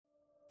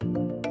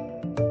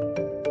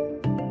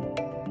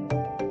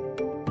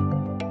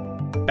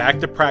Back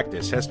to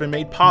Practice has been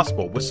made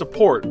possible with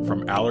support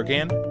from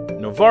Allergan,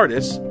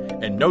 Novartis,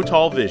 and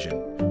Notal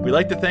Vision. We'd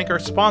like to thank our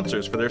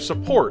sponsors for their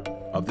support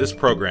of this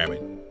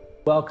programming.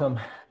 Welcome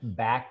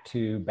back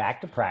to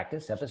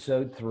Practice,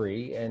 episode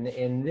 3. And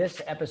in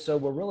this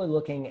episode, we're really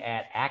looking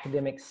at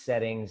academic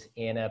settings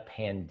in a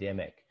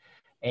pandemic.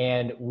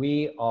 And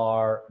we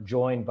are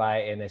joined by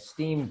an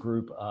esteemed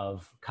group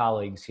of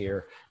colleagues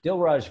here.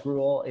 Dilraj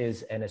Grewal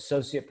is an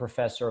associate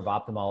professor of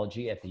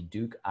ophthalmology at the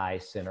Duke Eye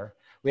Center.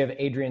 We have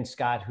Adrian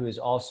Scott, who is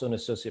also an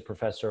associate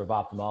professor of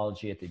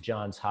ophthalmology at the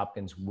Johns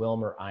Hopkins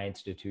Wilmer Eye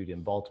Institute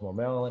in Baltimore,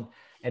 Maryland,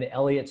 and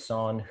Elliot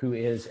Sohn, who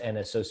is an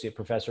associate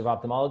professor of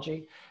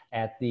ophthalmology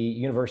at the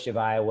University of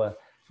Iowa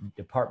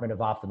Department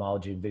of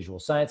Ophthalmology and Visual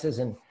Sciences.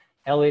 And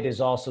Elliot is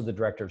also the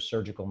director of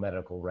surgical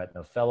medical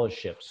retina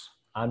fellowships.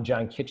 I'm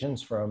John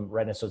Kitchens from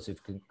Retina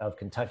Associates of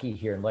Kentucky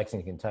here in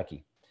Lexington,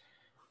 Kentucky.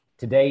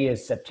 Today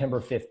is September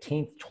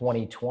 15th,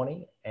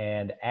 2020,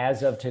 and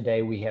as of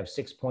today, we have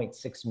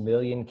 6.6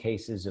 million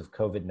cases of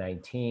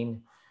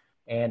COVID-19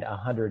 and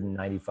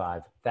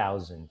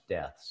 195,000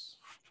 deaths.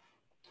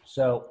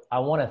 So I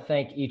want to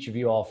thank each of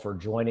you all for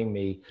joining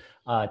me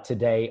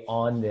today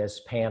on this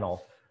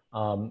panel.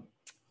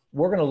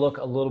 We're going to look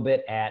a little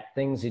bit at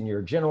things in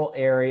your general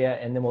area,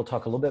 and then we'll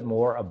talk a little bit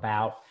more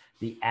about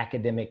the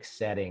academic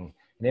setting.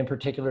 And in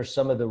particular,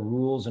 some of the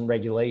rules and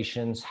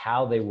regulations,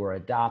 how they were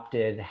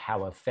adopted,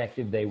 how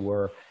effective they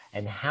were,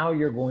 and how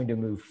you're going to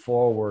move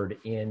forward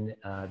in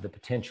the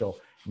potential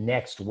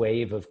next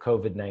wave of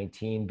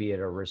COVID-19, be it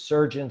a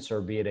resurgence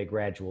or be it a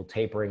gradual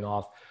tapering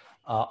off,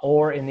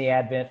 or in the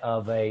advent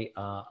of a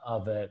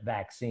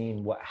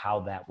vaccine, how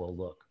that will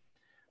look.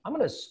 I'm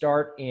going to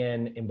start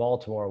in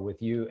Baltimore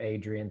with you,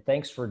 Adrian.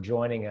 Thanks for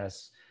joining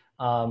us.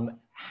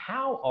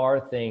 How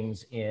are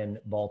things in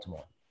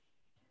Baltimore?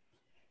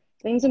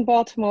 Things in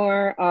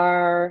Baltimore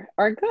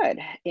are good.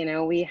 You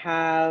know, we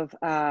have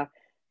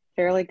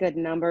fairly good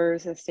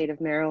numbers in the state of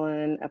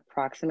Maryland,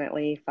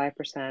 approximately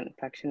 5%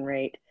 infection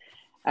rate.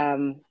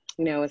 You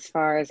know, as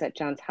far as at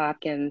Johns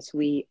Hopkins,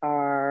 we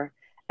are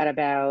at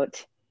about,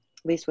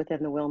 at least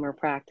within the Wilmer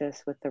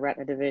practice with the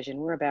retina division,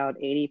 we're about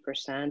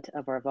 80%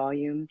 of our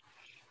volume.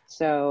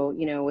 So,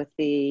 you know, with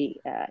the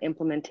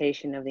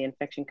implementation of the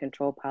infection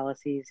control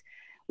policies,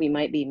 we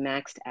might be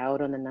maxed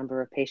out on the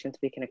number of patients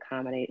we can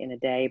accommodate in a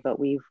day, but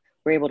we're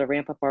able to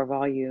ramp up our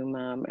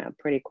volume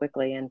pretty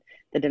quickly, and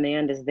the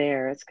demand is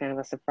there. It's kind of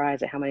a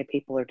surprise at how many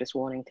people are just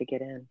wanting to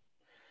get in.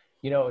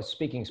 You know,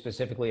 speaking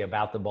specifically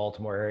about the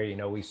Baltimore area, you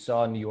know, we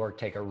saw New York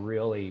take a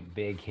really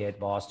big hit.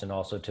 Boston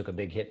also took a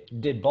big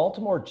hit. Did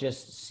Baltimore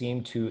just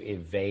seem to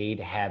evade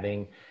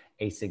having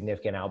a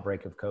significant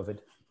outbreak of COVID?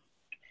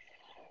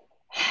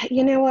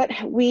 You know what,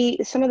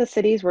 some of the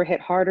cities were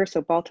hit harder.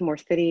 So Baltimore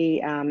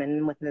City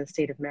and within the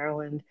state of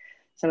Maryland,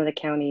 some of the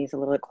counties a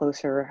little bit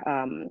closer,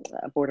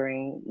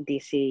 bordering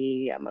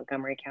DC,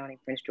 Montgomery County,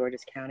 Prince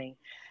George's County,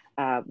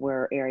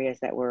 were areas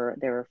that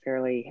were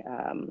fairly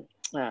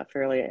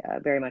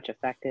very much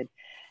affected.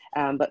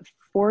 But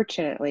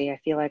fortunately, I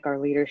feel like our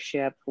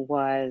leadership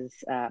was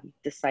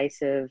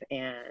decisive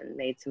and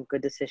made some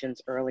good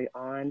decisions early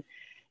on.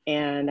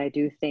 And I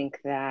do think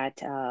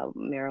that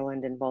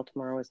Maryland and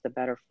Baltimore was the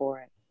better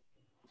for it.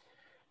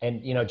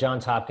 And, you know,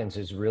 Johns Hopkins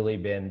has really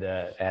been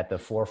at the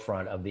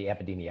forefront of the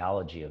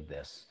epidemiology of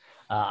this.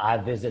 I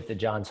visit the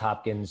Johns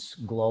Hopkins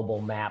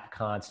global map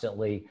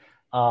constantly.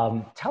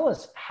 Tell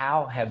us,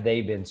 how have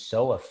they been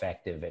so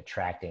effective at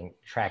tracking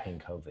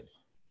COVID?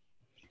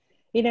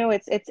 You know,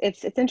 it's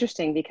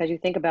interesting because you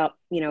think about,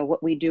 you know,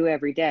 what we do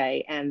every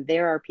day, and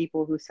there are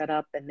people who set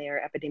up and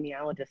they're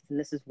epidemiologists, and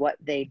this is what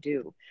they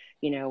do.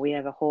 You know, we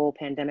have a whole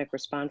pandemic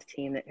response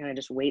team that kind of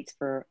just waits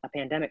for a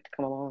pandemic to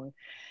come along.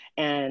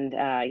 And,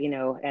 you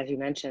know, as you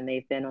mentioned,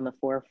 they've been on the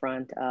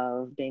forefront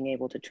of being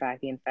able to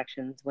track the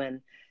infections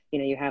when, you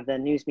know, you have the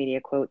news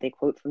media they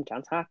quote from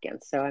Johns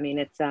Hopkins. So, I mean,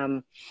 it's,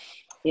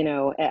 you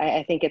know,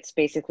 I think it's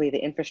basically the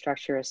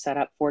infrastructure is set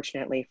up,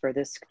 fortunately, for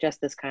this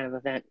kind of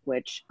event,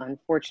 which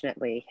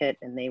unfortunately hit,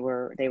 and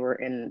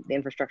the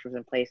infrastructure was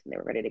in place and they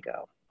were ready to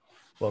go.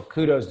 Well,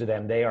 kudos to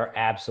them. They are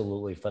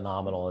absolutely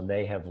phenomenal, and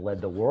they have led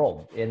the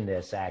world in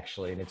this,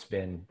 actually, and it's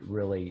been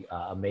really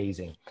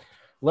amazing.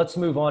 Let's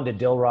move on to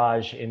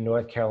Dilraj in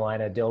North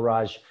Carolina.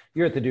 Dilraj,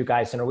 you're at the Duke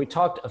Eye Center. We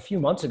talked a few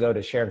months ago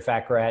to Sharon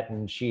Fakrat,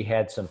 and she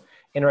had some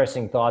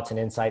interesting thoughts and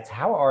insights.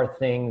 How are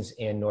things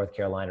in North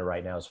Carolina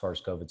right now as far as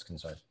COVID's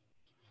concerned?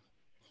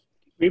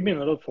 We've been a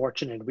little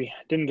fortunate. We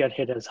didn't get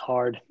hit as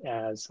hard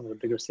as some of the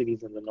bigger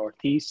cities in the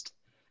Northeast.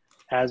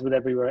 As with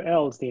everywhere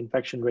else, the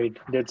infection rate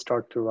did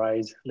start to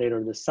rise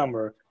later this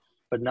summer,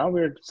 but now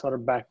we're sort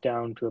of back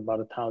down to about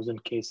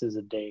 1,000 cases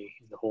a day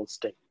in the whole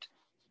state.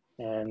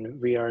 And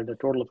we are at a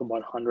total of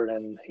about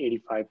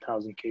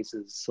 185,000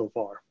 cases so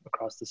far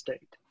across the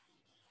state.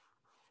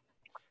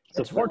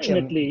 So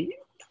fortunately,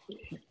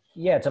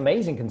 yeah, it's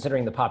amazing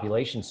considering the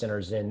population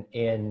centers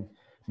in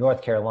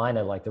North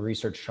Carolina, like the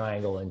Research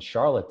Triangle in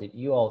Charlotte, that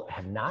you all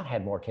have not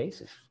had more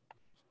cases.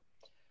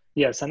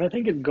 Yes, and I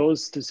think it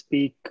goes to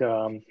speak,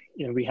 you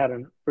know, we had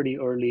a pretty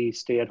early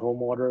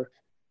stay-at-home order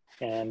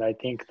And I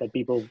think that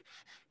people,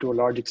 to a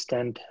large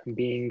extent,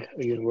 being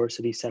a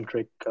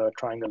university-centric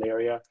triangle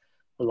area,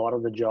 a lot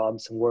of the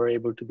jobs were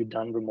able to be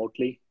done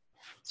remotely.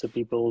 So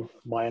people,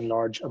 by and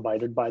large,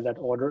 abided by that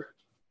order.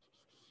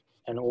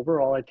 And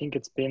overall, I think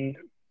it's been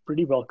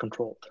pretty well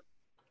controlled.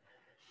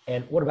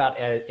 And what about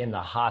in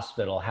the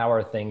hospital? How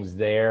are things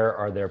there?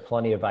 Are there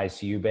plenty of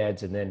ICU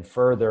beds? And then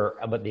further,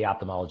 about the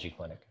ophthalmology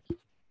clinic?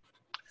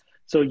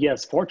 So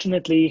yes,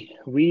 fortunately,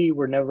 we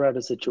were never at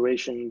a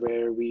situation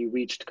where we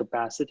reached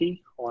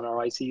capacity on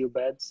our ICU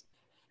beds.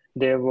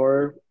 There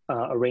were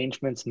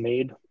arrangements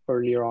made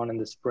earlier on in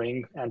the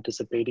spring,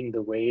 anticipating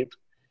the wave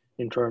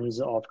in terms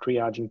of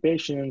triaging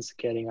patients,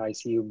 getting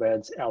ICU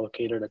beds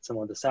allocated at some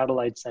of the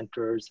satellite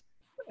centers,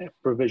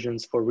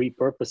 provisions for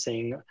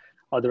repurposing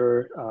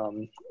other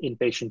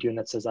inpatient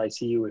units as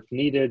ICU if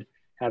needed,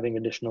 having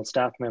additional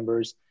staff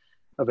members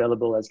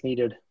available as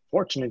needed.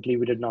 Fortunately,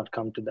 we did not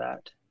come to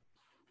that.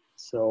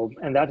 So,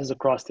 and that is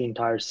across the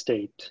entire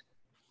state.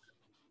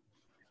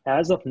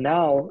 As of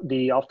now,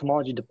 the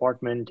ophthalmology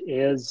department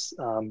is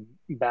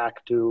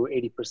back to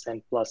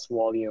 80% plus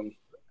volume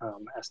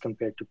as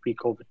compared to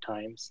pre-COVID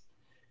times.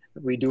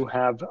 We do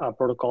have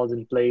protocols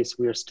in place.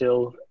 We are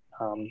still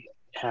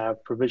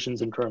have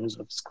provisions in terms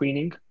of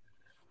screening.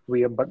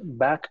 We are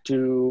back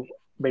to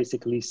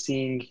basically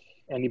seeing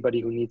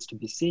anybody who needs to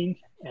be seen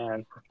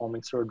and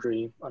performing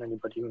surgery on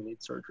anybody who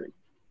needs surgery.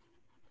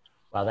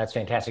 Wow, that's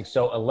fantastic.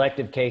 So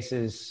elective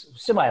cases,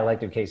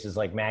 semi-elective cases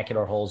like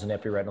macular holes and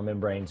epiretinal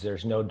membranes,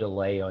 there's no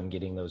delay on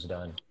getting those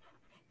done.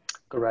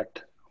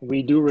 Correct.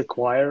 We do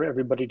require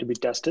everybody to be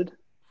tested,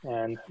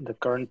 and the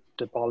current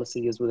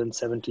policy is within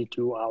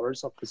 72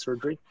 hours of the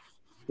surgery,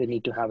 they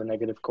need to have a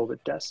negative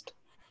COVID test.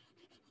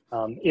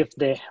 If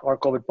they are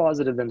COVID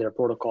positive, then there are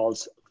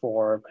protocols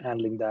for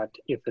handling that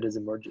if it is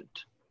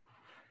emergent.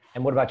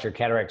 And what about your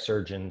cataract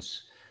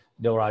surgeons,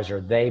 Dilraj? Are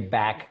they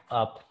back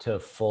up to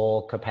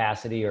full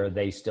capacity, or are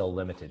they still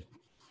limited?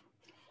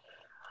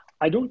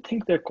 I don't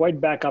think they're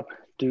quite back up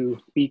to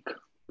peak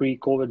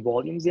pre-COVID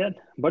volumes yet,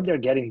 but they're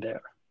getting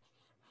there.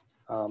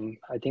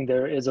 I think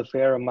there is a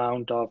fair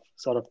amount of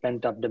sort of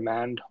pent-up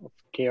demand of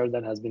care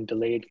that has been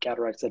delayed,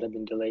 cataracts that have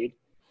been delayed.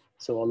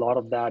 So a lot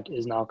of that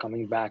is now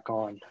coming back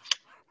on.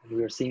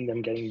 We are seeing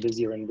them getting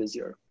busier and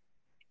busier.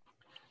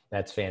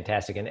 That's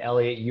fantastic. And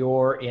Elliot,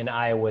 you're in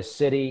Iowa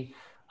City,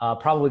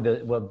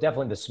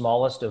 definitely the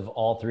smallest of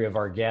all three of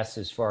our guests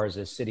as far as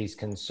the city's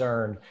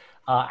concerned.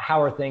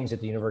 How are things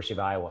at the University of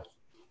Iowa?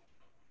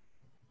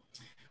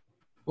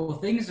 Well,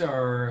 things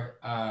are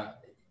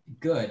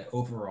good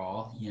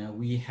overall. You know,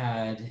 we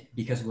had,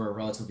 because we're a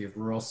relatively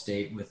rural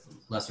state with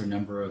lesser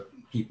number of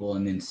people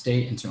in the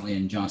state and certainly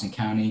in Johnson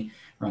County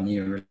around the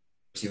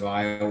University of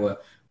Iowa,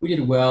 we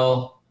did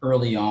well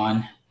early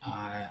on.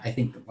 I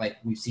think like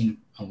we've seen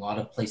a lot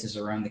of places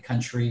around the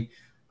country,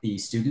 the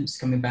students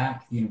coming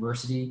back, the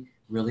university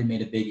really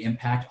made a big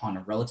impact on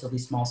a relatively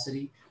small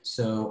city.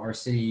 So our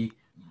city,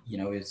 you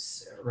know,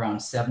 is around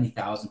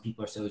 70,000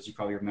 people or so, as you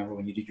probably remember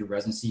when you did your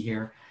residency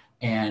here.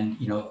 And,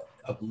 you know,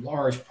 a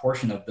large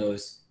portion of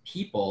those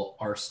people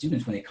are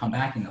students. When they come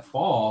back in the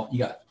fall, you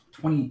got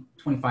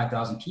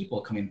 25,000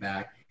 people coming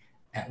back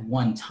at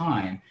one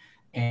time.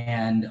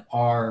 And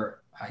our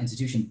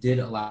institution did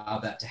allow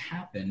that to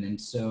happen. And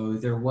so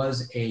there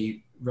was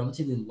a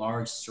relatively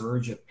large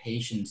surge of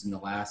patients in the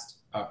last,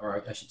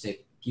 or I should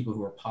say people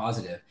who were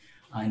positive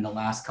in the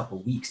last couple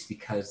of weeks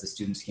because the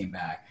students came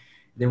back.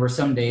 There were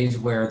some days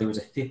where there was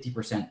a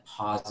 50%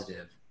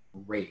 positive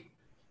rate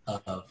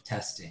of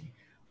testing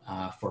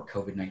for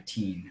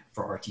COVID-19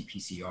 for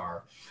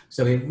RT-PCR.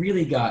 So it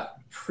really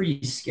got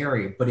pretty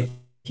scary. But if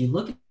you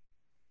look at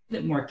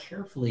it more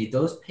carefully,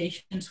 those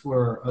patients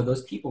were, or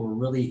those people were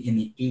really in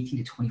the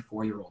 18 to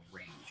 24-year-old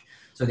range.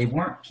 So they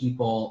weren't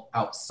people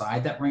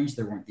outside that range.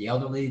 They weren't the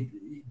elderly.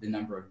 The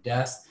number of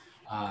deaths,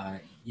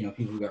 you know,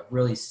 people who got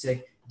really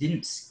sick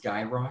didn't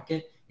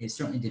skyrocket. It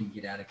certainly didn't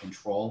get out of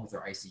control with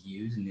their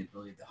ICUs and the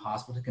ability of the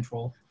hospital to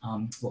control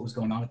what was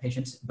going on with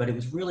patients. But it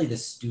was really the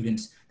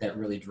students that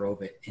really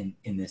drove it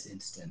in this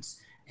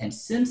instance. And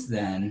since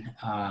then,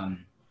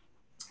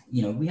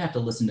 you know, we have to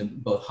listen to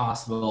both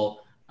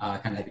hospital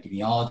kind of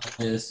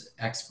epidemiologists,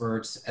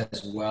 experts,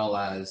 as well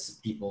as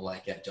people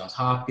like at Johns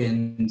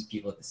Hopkins,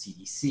 people at the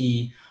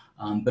CDC.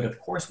 But of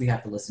course, we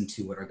have to listen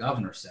to what our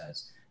governor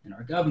says. And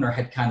our governor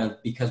had kind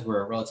of, because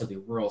we're a relatively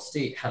rural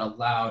state, had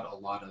allowed a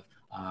lot of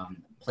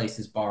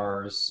places,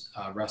 bars,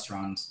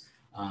 restaurants,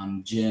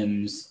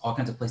 gyms, all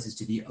kinds of places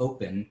to be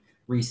open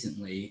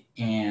recently.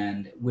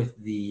 And with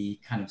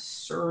the kind of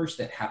surge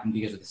that happened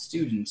because of the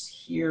students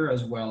here,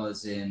 as well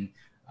as in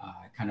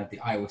kind of the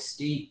Iowa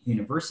State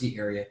University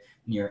area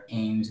near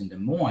Ames and Des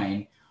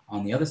Moines,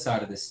 on the other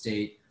side of the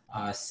state,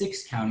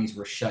 6 counties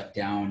were shut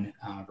down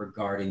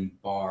regarding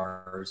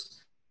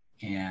bars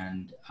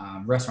and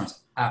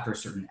restaurants after a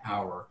certain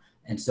hour.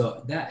 And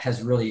so that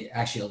has really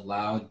actually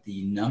allowed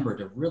the number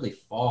to really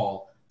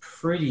fall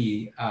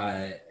pretty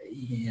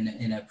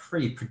in a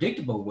pretty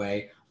predictable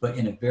way, but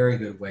in a very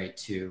good way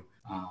too.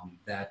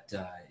 That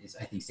is,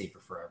 I think, safer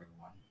for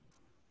everyone.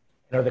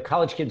 And are the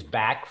college kids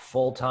back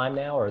full time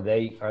now? Are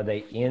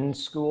they in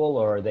school,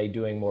 or are they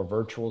doing more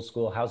virtual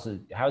school? How's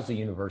the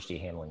university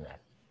handling that?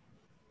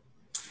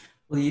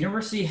 Well, the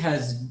university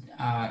has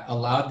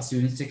allowed the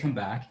students to come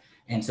back.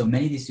 And so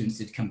many of these students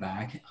did come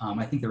back.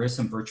 I think there is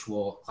some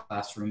virtual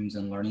classrooms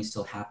and learning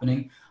still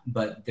happening,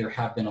 but there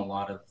have been a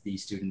lot of the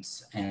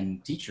students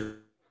and teachers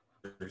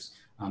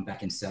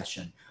back in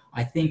session.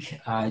 I think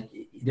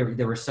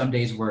there were some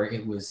days where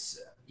it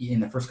was, in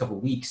the first couple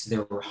of weeks,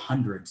 there were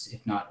hundreds,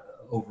 if not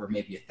over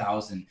maybe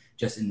 1,000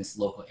 just in this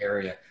local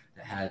area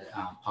that had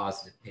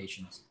positive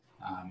patients,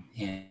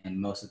 and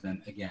most of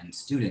them, again,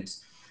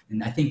 students.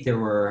 And I think there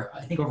were,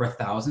 over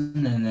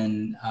 1,000, and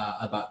then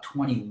about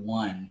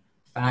 21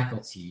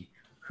 faculty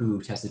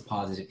who tested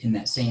positive in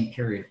that same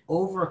period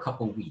over a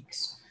couple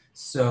weeks.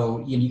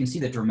 So you can see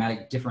the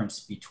dramatic difference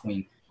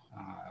between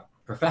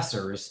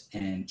professors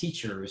and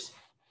teachers,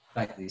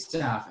 faculty,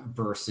 staff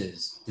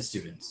versus the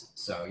students.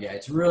 So yeah,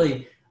 it's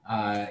really,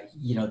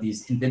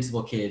 these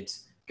invincible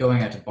kids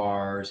going out to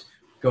bars,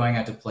 going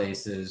out to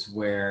places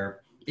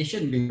where they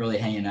shouldn't be really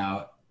hanging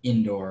out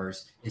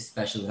indoors,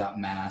 especially without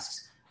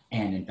masks,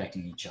 and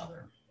infecting each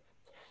other.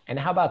 And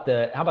how about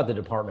the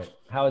department?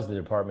 How is the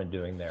department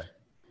doing there?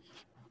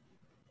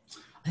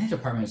 I think the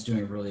department is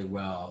doing really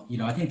well.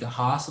 I think the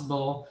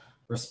hospital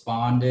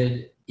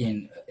responded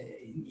in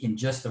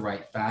just the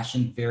right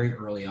fashion very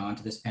early on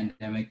to this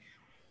pandemic.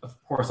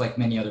 Of course, like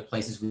many other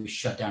places, we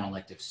shut down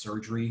elective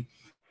surgery.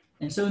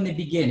 And so in the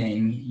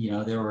beginning,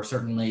 there were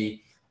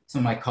certainly some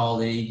of my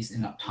colleagues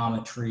in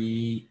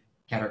optometry,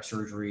 cataract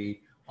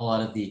surgery, a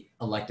lot of the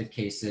elective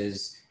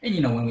cases. And,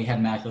 when we had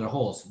macular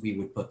holes, we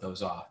would put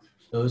those off.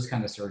 Those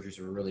kind of surgeries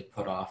were really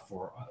put off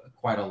for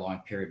quite a long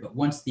period. But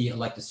once the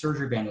elective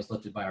surgery ban was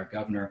lifted by our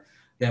governor,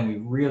 then we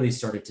really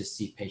started to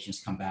see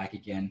patients come back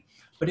again.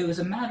 But it was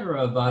a matter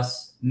of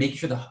us making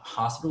sure the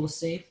hospital was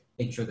safe,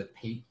 making sure that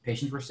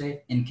patients were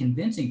safe, and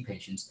convincing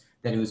patients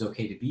that it was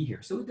okay to be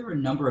here. So there were a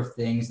number of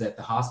things that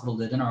the hospital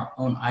did and our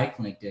own eye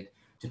clinic did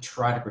to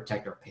try to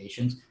protect our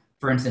patients.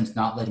 For instance,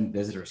 not letting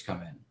visitors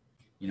come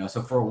in.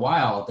 So for a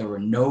while, there were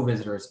no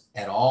visitors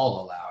at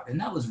all allowed. And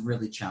that was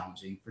really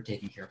challenging for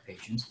taking care of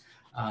patients.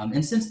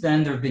 And since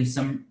then, there have been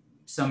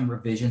some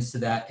revisions to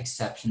that,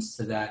 exceptions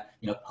to that,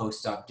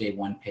 post-op day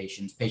one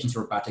patients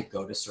who are about to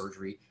go to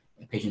surgery,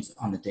 patients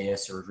on the day of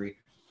surgery.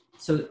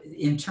 So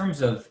in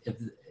terms of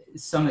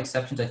some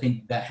exceptions, I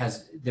think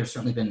there's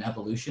certainly been an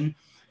evolution.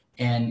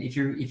 And if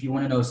you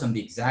want to know some of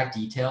the exact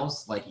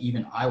details, like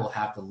even I will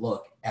have to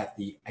look at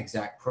the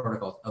exact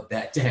protocols of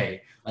that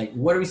day. Like,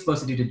 what are we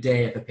supposed to do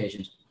today if a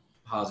patient's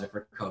positive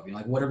for COVID?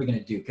 Like, what are we going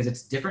to do? Because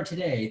it's different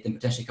today than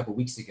potentially a couple of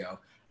weeks ago.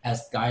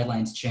 As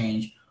guidelines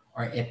change,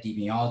 our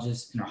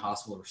epidemiologist and our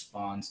hospital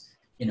responds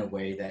in a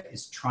way that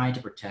is trying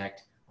to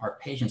protect our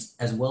patients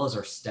as well as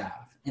our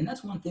staff. And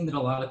that's one thing that a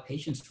lot of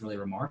patients really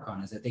remark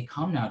on, is that they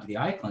come now to the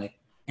eye clinic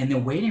and the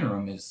waiting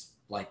room is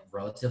like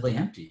relatively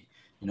empty.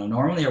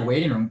 Normally our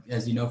waiting room,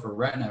 as you know, for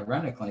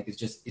retina clinic is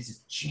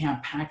just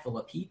jam-packed full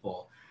of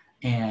people.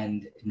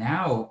 And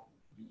now,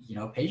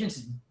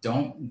 patients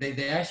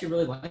they actually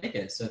really like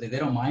it. So they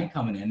don't mind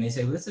coming in. They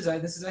say, well, this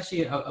is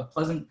actually a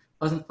pleasant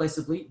place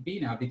to be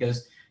now,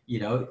 because,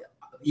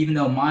 even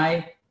though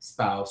my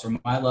spouse or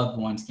my loved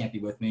ones can't be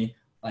with me,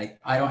 like,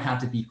 I don't have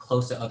to be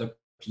close to other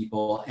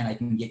people and I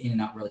can get in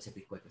and out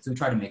relatively quickly. So we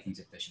try to make things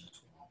efficient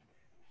as well.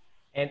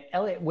 And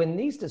Elliot, when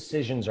these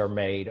decisions are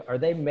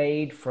they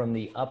made from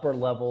the upper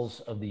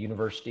levels of the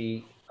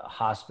university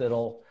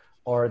hospital,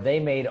 or are they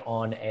made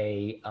on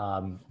a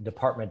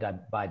department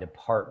by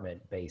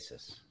department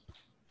basis?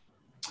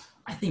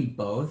 I think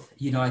both.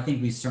 I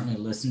think we certainly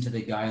listen to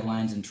the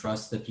guidelines and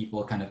trust the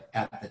people kind of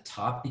at the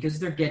top, because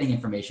they're getting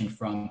information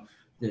from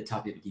the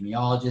top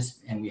epidemiologists.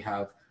 And we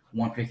have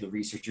one particular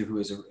researcher who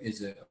is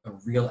a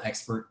real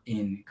expert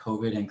in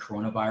COVID and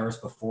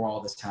coronavirus before all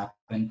this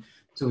happened.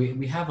 So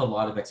we have a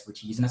lot of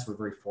expertise, and we're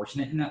very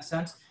fortunate in that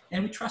sense,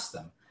 and we trust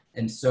them.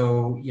 And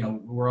so,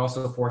 we're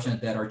also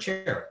fortunate that our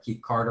chair,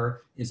 Keith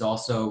Carter, is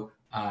also,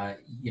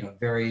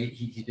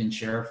 he's been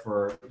chair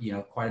for,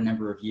 quite a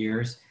number of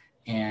years,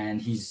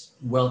 and he's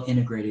well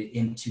integrated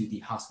into the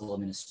hospital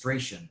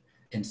administration.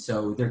 And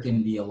so there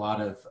can be a lot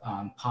of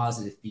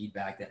positive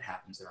feedback that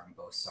happens there on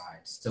both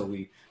sides. So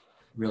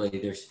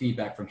there's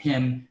feedback from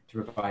him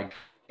to provide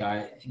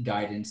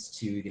guidance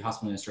to the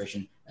hospital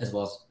administration, as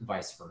well as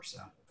vice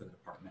versa for the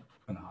department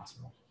from the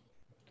hospital.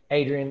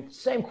 Adrian,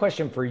 same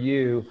question for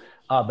you,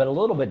 but a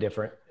little bit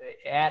different.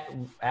 At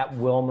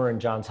Wilmer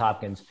and Johns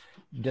Hopkins,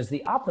 does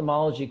the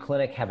ophthalmology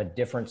clinic have a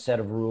different set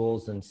of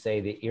rules than, say,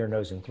 the ear,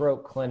 nose, and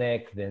throat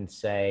clinic, than,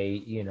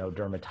 say,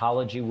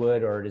 dermatology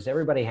would, or does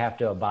everybody have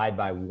to abide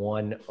by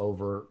one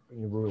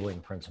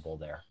overruling principle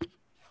there?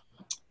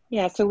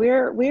 Yeah, so we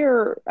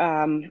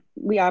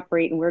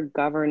operate and we're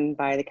governed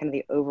by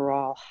the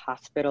overall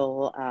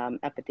hospital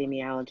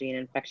epidemiology and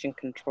infection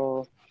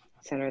control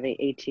center, the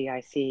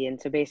HEIC.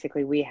 And so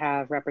basically we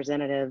have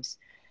representatives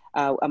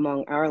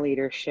among our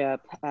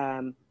leadership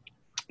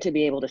to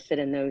be able to sit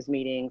in those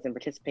meetings and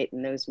participate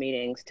in those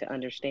meetings to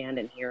understand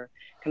and hear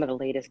kind of the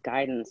latest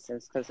guidance.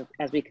 Because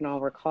as we can all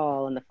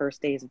recall, in the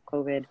first days of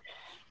COVID,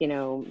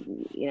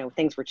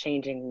 things were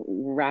changing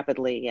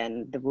rapidly,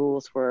 and the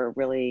rules were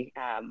really,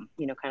 kind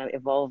of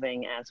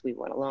evolving as we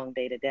went along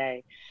day to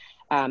day.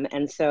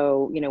 And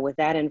so, with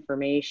that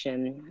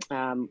information,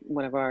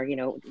 one of our,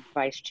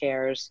 vice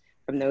chairs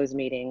from those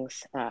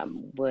meetings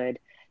would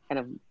kind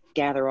of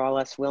gather all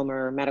us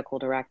Wilmer medical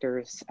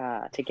directors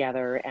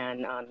together,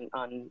 and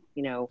on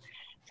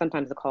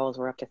sometimes the calls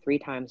were up to 3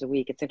 times a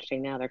week. It's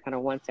interesting now, they're kind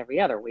of once every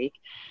other week.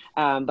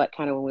 But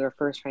kind of when we were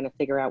first trying to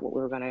figure out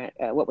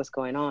what was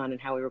going on and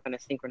how we were going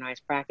to synchronize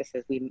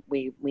practices,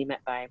 we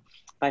met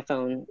by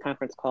phone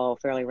conference call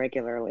fairly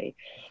regularly.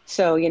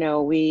 So,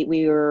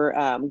 we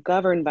were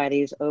governed by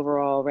these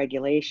overall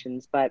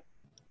regulations, but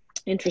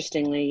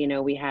interestingly,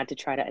 we had to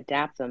try to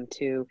adapt them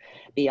to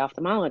be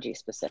ophthalmology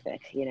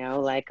specific,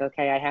 like,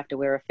 okay, I have to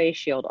wear a face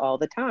shield all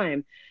the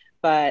time,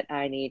 but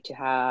I need to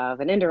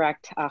have an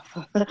indirect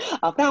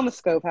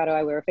ophthalmoscope. How do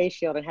I wear a face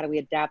shield, and how do we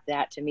adapt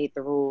that to meet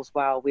the rules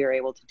while we're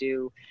able to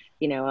do,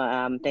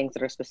 things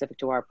that are specific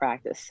to our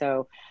practice?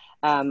 So,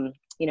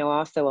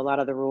 also a lot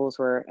of the rules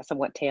were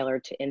somewhat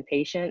tailored to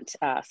inpatient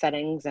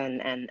settings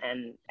and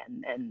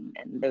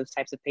those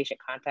types of patient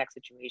contact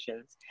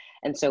situations.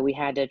 And so we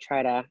had to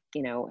try to,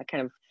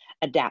 kind of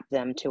adapt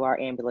them to our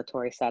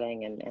ambulatory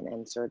setting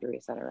and surgery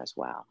center as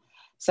well.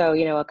 So,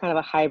 a kind of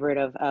a hybrid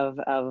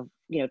of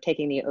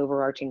taking the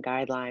overarching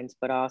guidelines,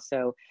 but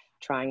also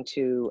trying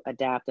to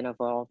adapt and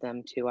evolve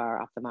them to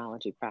our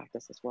ophthalmology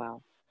practice as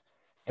well.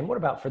 And what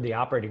about for the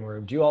operating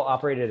room? Do you all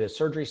operate at a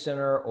surgery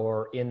center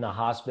or in the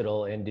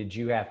hospital? And did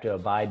you have to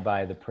abide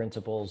by the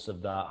principles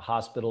of the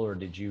hospital, or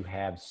did you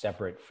have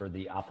separate for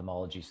the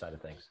ophthalmology side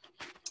of things?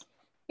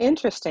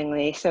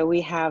 Interestingly, so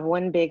we have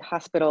one big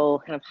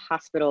hospital,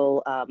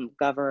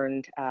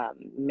 governed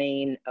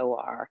main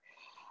OR.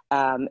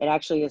 It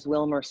actually is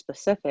Wilmer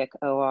specific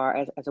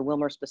OR as a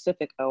Wilmer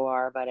specific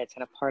OR, but it's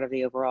kind of part of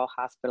the overall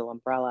hospital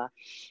umbrella.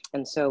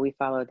 And so we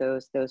follow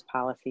those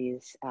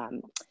policies.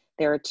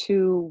 There are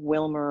 2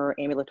 Wilmer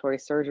ambulatory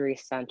surgery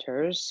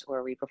centers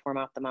where we perform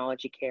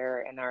ophthalmology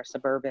care in our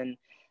suburban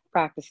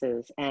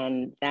practices,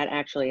 and that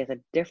actually is a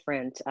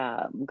different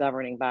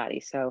governing body.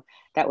 So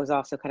that was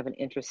also kind of an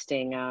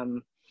interesting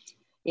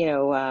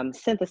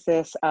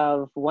synthesis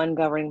of one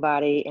governing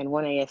body and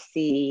one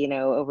ASC,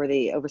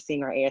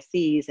 overseeing our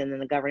ASCs, and then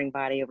the governing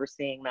body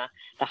overseeing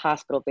the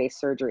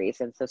hospital-based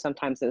surgeries. And so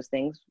sometimes those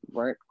things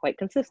weren't quite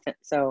consistent.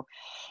 So,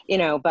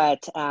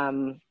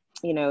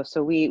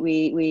 so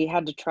we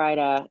had to try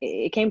to,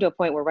 it came to a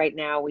point where right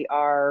now we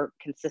are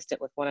consistent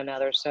with one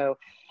another. So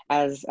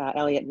as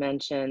Elliot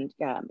mentioned,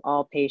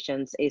 all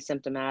patients,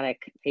 asymptomatic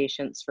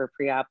patients for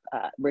pre-op,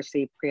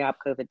 receive pre-op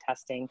COVID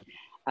testing,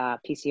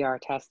 PCR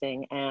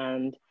testing,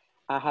 and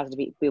has to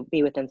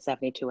be within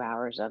 72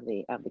 hours of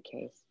the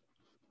case.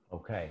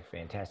 Okay,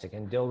 fantastic.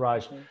 And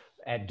Dilraj,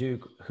 at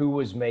Duke, who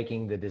was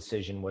making the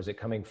decision? Was it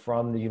coming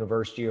from the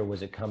university, or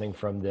was it coming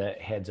from the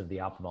heads of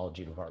the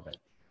ophthalmology department?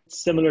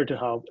 Similar to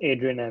how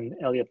Adrian and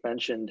Elliot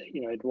mentioned,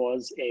 it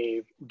was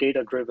a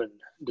data-driven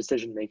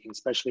decision-making,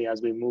 especially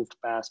as we moved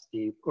past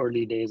the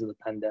early days of the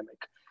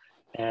pandemic,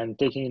 and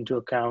taking into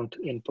account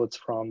inputs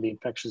from the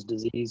infectious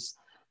disease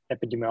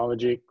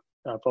epidemiology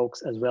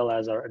folks, as well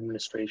as our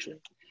administration.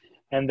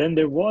 And then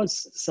there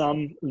was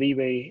some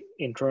leeway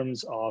in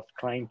terms of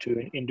trying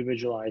to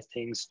individualize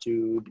things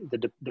to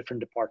the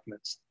different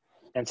departments.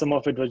 And some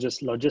of it was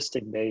just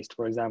logistic based.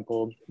 For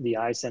example, the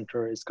eye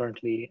center is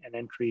currently an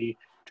entry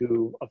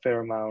to a fair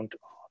amount of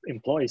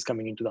employees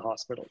coming into the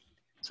hospital.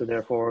 So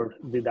therefore,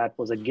 that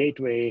was a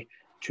gateway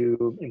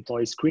to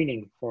employee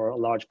screening for a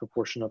large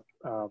proportion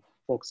of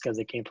folks as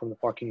they came from the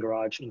parking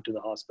garage into the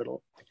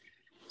hospital.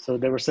 So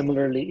there were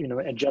similarly,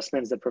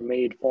 adjustments that were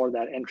made for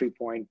that entry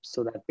point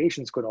so that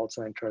patients could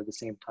also enter at the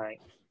same time.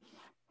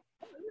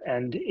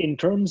 And in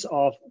terms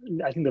of,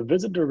 I think the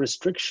visitor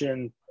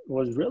restriction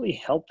was really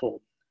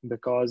helpful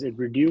because it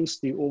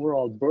reduced the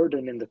overall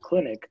burden in the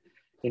clinic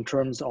in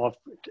terms of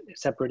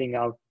separating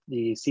out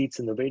the seats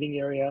in the waiting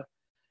area,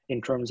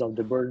 in terms of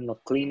the burden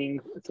of cleaning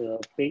the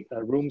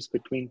rooms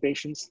between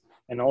patients,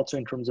 and also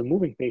in terms of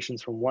moving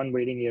patients from one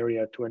waiting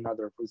area to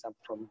another, for example,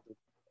 from the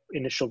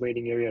initial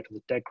waiting area to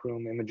the tech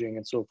room, imaging,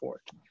 and so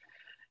forth.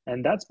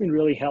 And that's been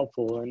really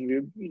helpful. And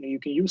you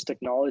can use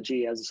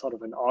technology as a sort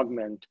of an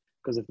augment,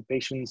 because if the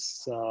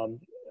patient's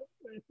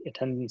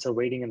attendants are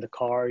waiting in the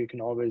car, you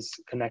can always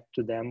connect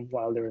to them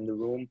while they're in the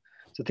room.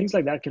 So things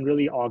like that can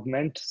really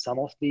augment some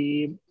of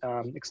the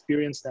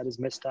experience that is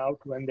missed out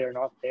when they're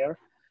not there.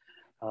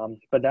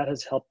 But that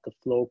has helped the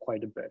flow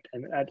quite a bit.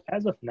 And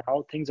as of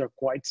now, things are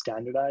quite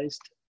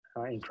standardized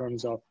in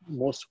terms of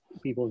most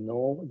people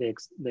know,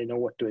 they know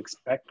what to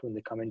expect when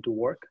they come into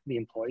work. The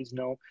employees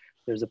know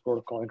there's a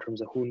protocol in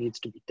terms of who needs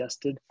to be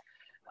tested.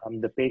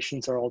 The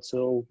patients are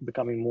also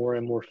becoming more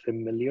and more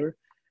familiar.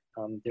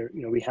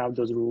 We have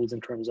those rules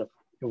in terms of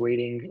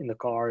waiting in the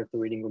car. If the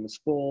waiting room is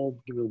full,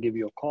 we will give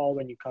you a call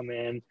when you come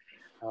in.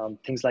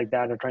 things like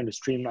that, are trying to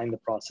streamline the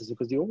process,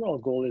 because the overall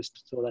goal is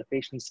so that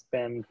patients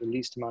spend the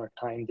least amount of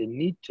time they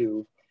need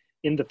to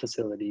in the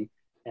facility,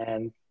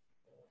 and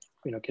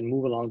can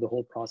move along the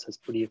whole process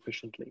pretty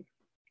efficiently.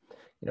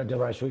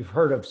 Dilraj, we've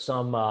heard of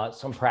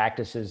some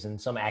practices and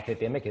some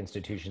academic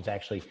institutions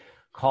actually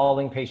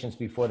calling patients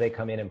before they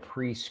come in and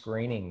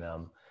pre-screening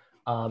them.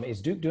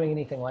 Is Duke doing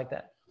anything like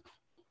that?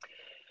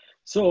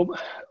 So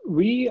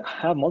we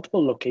have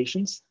multiple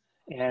locations,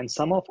 and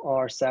some of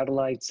our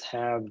satellites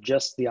have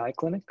just the eye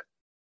clinic,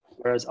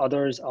 whereas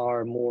others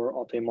are more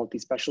of a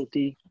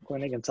multi-specialty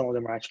clinic, and some of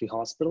them are actually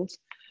hospitals.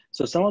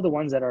 So some of the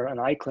ones that are an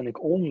eye clinic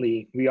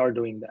only, we are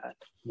doing that.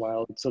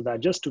 So that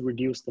just to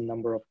reduce the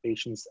number of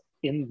patients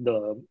in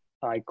the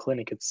eye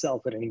clinic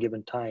itself at any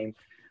given time,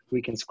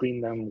 we can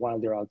screen them while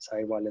they're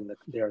outside, while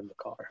they're in the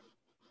car.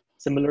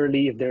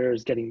 Similarly, if they're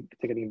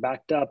getting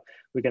backed up,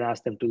 we can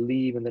ask them to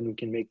leave, and then we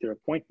can make their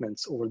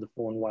appointments over the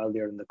phone while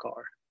they're in the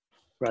car,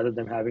 rather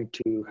than having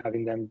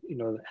them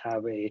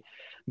have a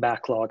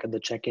backlog at the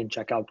check-in,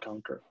 check-out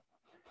counter.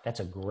 That's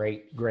a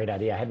great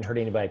idea. I hadn't heard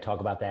anybody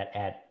talk about that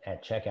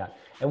at checkout.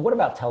 And what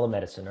about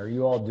telemedicine? Are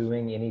you all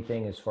doing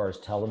anything as far as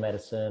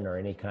telemedicine or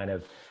any kind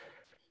of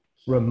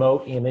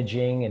remote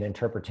imaging and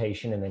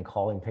interpretation, and then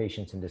calling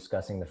patients and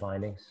discussing the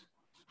findings?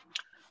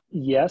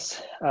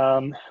 Yes,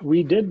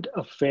 we did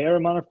a fair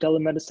amount of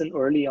telemedicine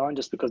early on,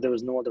 just because there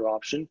was no other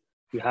option.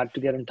 You had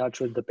to get in touch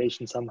with the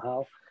patient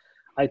somehow.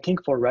 I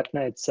think for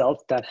retina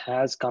itself, that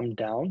has come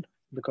down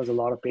because a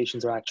lot of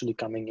patients are actually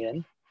coming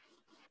in.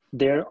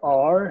 There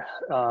are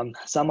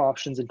some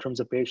options in terms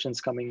of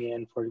patients coming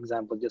in, for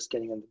example, just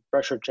getting a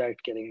pressure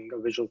checked, getting a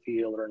visual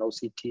field or an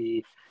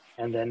OCT,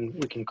 and then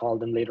we can call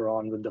them later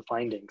on with the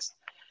findings.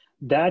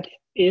 That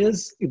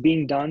is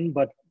being done,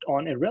 but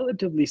on a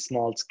relatively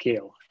small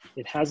scale.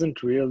 It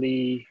hasn't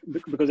really,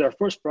 because our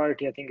first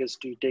priority, I think, is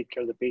to take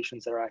care of the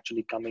patients that are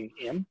actually coming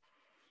in,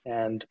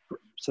 and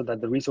so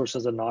that the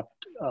resources are not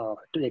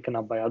taken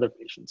up by other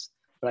patients.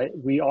 But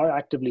we are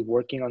actively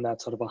working on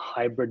that sort of a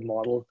hybrid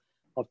model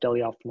of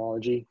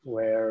teleophthalmology,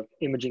 where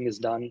imaging is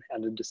done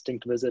at a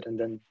distinct visit, and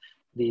then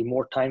the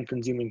more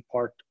time-consuming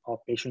part of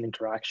patient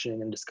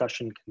interaction and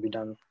discussion can be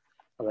done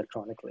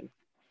electronically.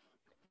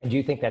 And do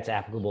you think that's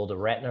applicable to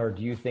retina, or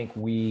do you think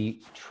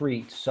we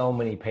treat so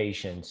many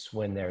patients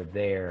when they're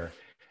there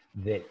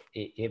that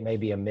it may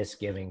be a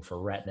misgiving for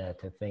retina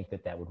to think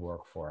that would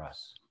work for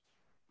us?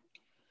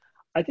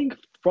 I think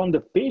from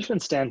the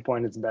patient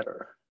standpoint, it's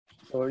better.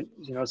 So,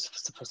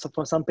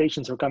 for some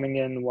patients who are coming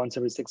in once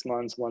every 6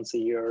 months, once a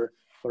year,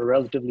 for a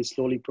relatively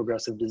slowly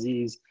progressive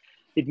disease,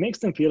 it makes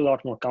them feel a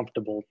lot more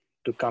comfortable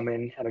to come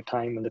in at a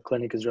time when the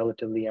clinic is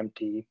relatively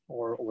empty,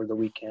 or over the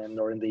weekend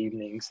or in the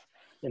evenings,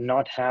 and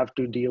not have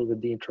to deal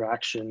with the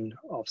interaction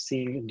of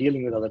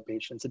dealing with other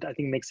patients. It, I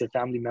think, makes their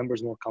family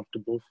members more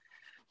comfortable,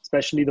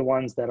 especially the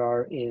ones that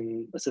are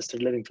in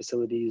assisted living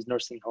facilities,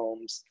 nursing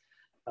homes,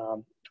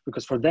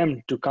 because for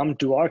them to come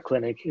to our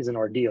clinic is an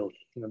ordeal.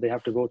 They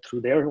have to go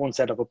through their own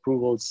set of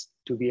approvals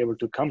to be able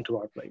to come to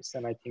our place.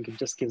 And I think it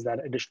just gives that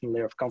additional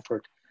layer of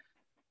comfort.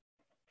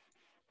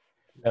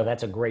 No,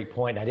 that's a great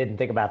point. I didn't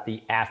think about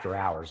the after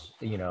hours.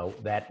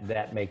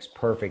 That makes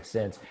perfect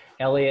sense.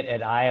 Elliot,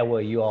 at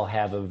Iowa, you all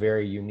have a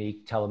very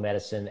unique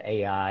telemedicine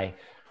AI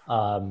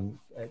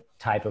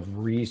type of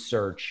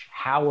research.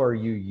 How are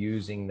you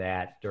using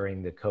that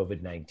during the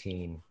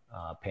COVID-19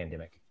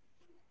 pandemic?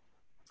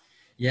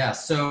 Yeah,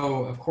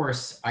 so of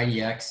course,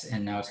 IDX,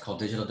 and now it's called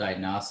Digital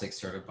Diagnostics,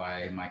 started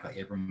by Michael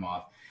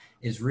Abramoff,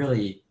 is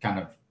really kind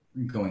of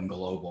going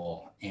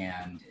global.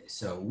 And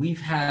so we've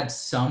had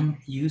some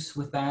use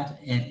with that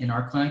in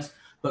our clinics,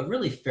 but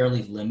really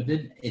fairly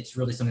limited. It's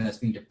really something that's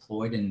being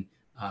deployed and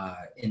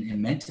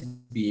meant to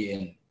be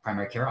in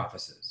primary care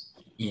offices,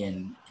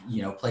 in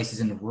places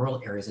in the rural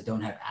areas that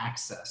don't have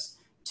access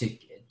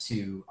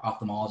to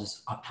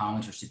ophthalmologists,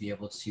 optometrists to be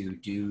able to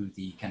do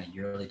the kind of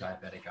yearly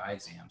diabetic eye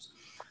exams.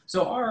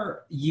 So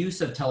our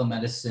use of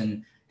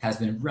telemedicine has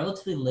been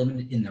relatively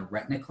limited in the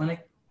retina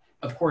clinic.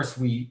 Of course,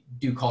 we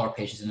do call our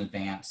patients in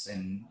advance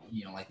and,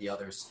 like the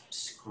others,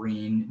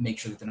 screen, make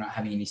sure that they're not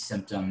having any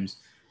symptoms.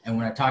 And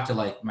when I talk to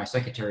like my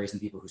secretaries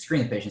and people who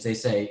screen the patients, they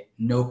say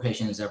no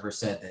patient has ever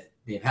said that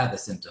they've had the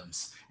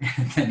symptoms,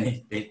 and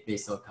then they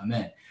still come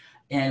in.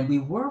 And we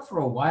were for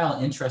a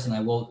while, interestingly,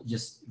 I will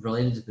just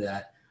related to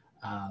that,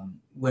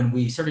 when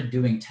we started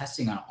doing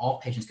testing on all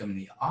patients coming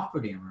to the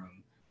operating room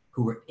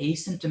who were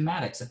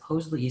asymptomatic,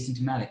 supposedly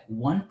asymptomatic,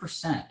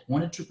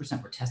 1% to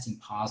 2% were testing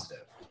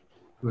positive,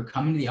 who were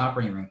coming to the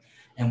operating room.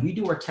 And we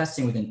do our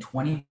testing within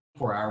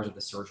 24 hours of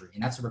the surgery,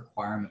 and that's a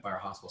requirement by our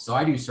hospital. So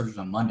I do surgeries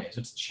on Monday, so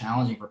it's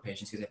challenging for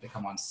patients because they have to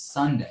come on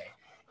Sunday,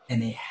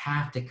 and they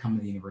have to come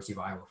to the University of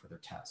Iowa for their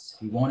tests.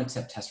 We won't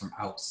accept tests from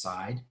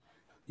outside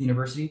the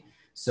university,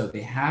 so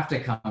they have to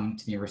come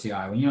to the University of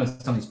Iowa.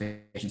 Some of these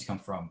patients come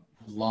from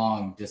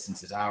long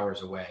distances,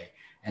 hours away,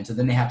 and so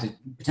then they have to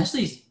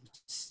potentially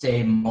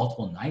stay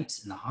multiple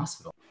nights in the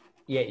hospital.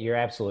 Yeah, you're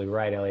absolutely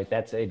right, Elliot.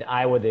 That's in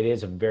Iowa. That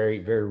is a very,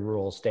 very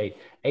rural state.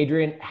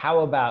 Adrian,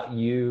 how about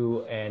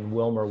you and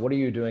Wilmer? What are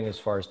you doing as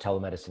far as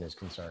telemedicine is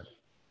concerned?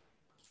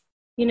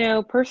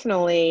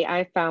 Personally,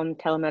 I found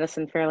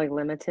telemedicine fairly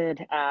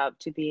limited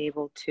to be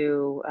able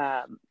to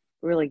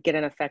really get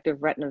an effective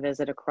retina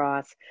visit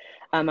across.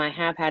 I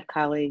have had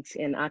colleagues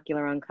in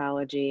ocular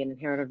oncology and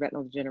inherited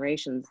retinal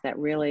degenerations that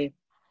really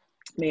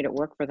made it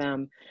work for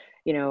them,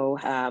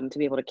 to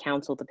be able to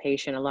counsel the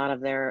patient. A lot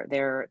of their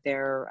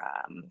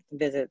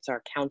visits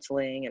are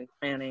counseling and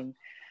planning.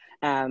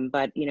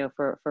 But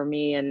for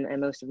me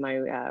and most of my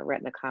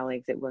retina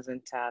colleagues, it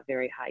wasn't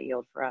very high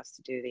yield for us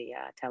to do the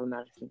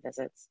telemedicine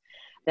visits.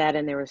 That,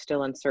 and there was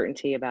still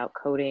uncertainty about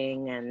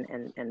coding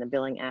and the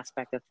billing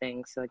aspect of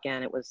things. So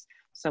again, it was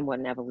somewhat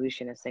an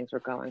evolution as things were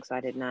going. So I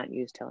did not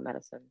use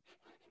telemedicine.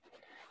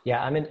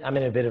 Yeah, I'm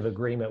in a bit of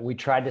agreement. We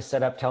tried to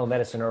set up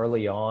telemedicine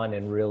early on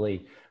and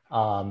really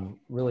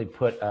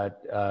put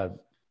a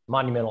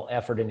monumental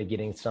effort into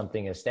getting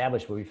something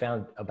established, but we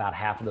found about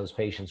half of those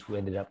patients who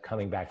ended up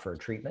coming back for a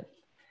treatment,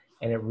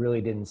 and it really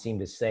didn't seem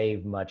to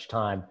save much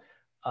time.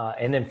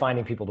 And then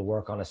finding people to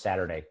work on a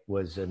Saturday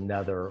was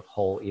another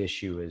whole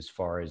issue as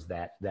far as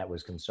that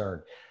was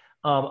concerned.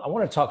 I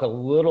want to talk a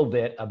little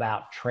bit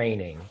about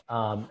training.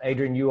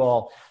 Adrian, you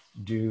all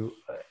do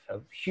a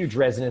huge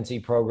residency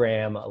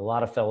program, a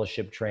lot of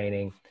fellowship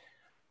training.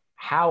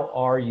 How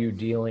are you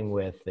dealing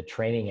with the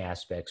training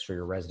aspects for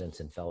your residents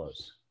and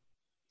fellows?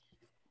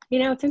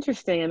 It's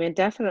interesting. I mean, it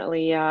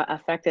definitely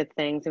affected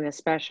things, and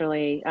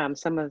especially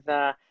some of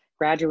the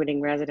graduating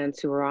residents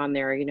who were on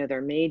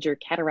their major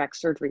cataract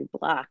surgery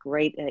block,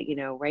 right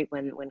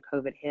when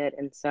COVID hit.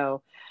 And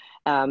so,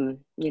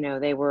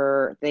 they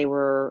were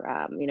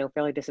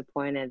fairly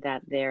disappointed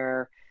that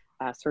their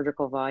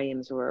surgical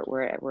volumes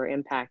were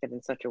impacted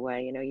in such a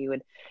way.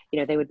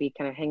 They would be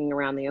kind of hanging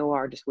around the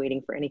OR just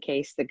waiting for any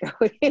case to go.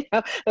 It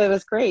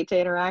was great to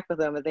interact with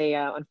them, but they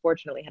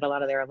unfortunately had a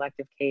lot of their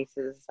elective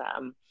cases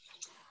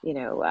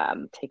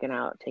taken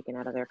out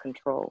of their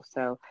control.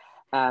 So,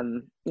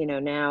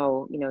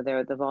 now,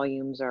 the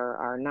volumes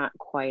are not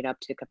quite up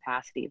to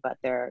capacity, but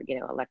their,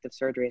 elective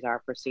surgeries are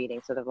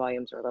proceeding. So the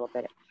volumes are a little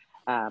bit,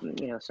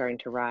 starting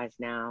to rise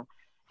now.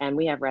 And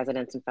we have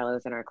residents and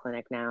fellows in our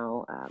clinic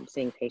now,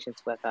 seeing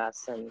patients with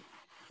us. And,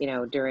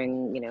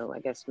 during, I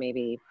guess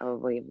maybe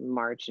probably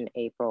March and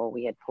April,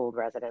 we had pulled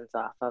residents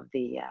off of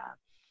the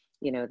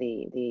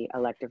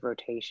elective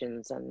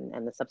rotations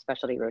and the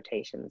subspecialty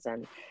rotations.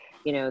 And,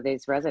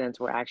 these residents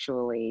were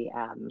actually,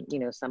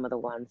 some of the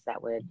ones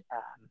that would,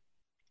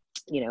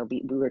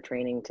 we were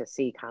training to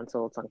see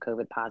consults on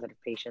COVID positive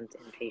patients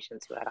and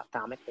patients who had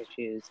ophthalmic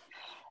issues.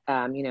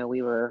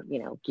 We were,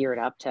 geared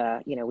up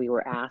to,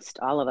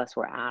 all of us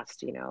were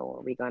asked,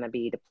 are we going to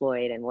be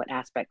deployed, and what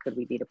aspect could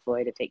we be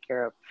deployed to take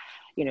care of,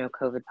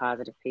 COVID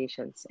positive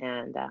patients?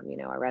 And,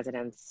 our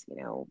residents,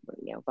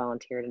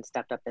 volunteered and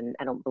stepped up, and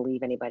I don't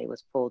believe anybody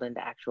was pulled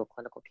into actual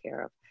clinical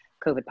care of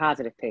COVID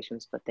positive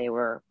patients, but they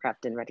were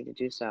prepped and ready to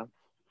do so.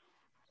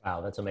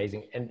 Wow, that's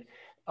amazing. And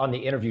on the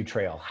interview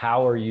trail,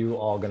 how are you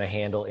all going to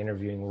handle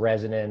interviewing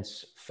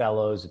residents,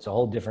 fellows? It's a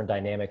whole different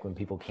dynamic when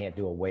people can't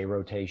do away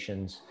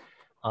rotations.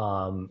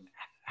 How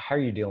are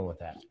you dealing with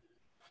that?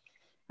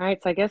 All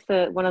right, so I guess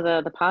one of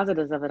the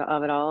positives of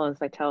it all,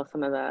 as I tell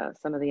some of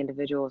the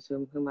individuals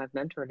whom I've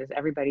mentored, is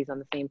everybody's on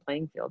the same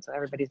playing field. So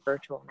everybody's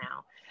virtual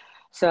now.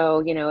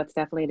 So, it's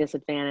definitely a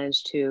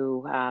disadvantage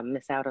to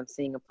miss out on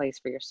seeing a place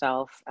for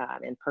yourself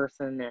in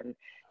person and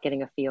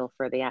getting a feel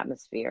for the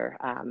atmosphere.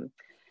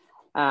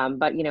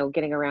 But,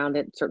 getting around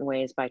it certain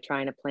ways by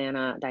trying to plan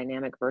a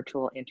dynamic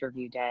virtual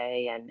interview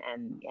day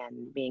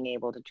and being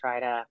able to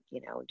try to,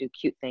 do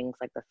cute things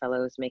like the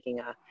fellows making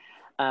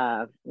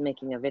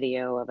a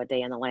video of a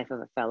day in the life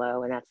of a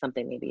fellow. And that's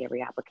something maybe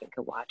every applicant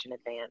could watch in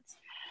advance.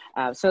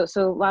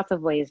 So lots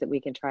of ways that we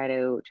can try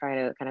to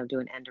kind of do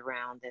an end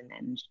around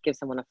and give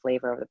someone a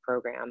flavor of the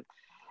program.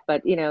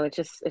 But,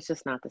 it's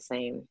just not the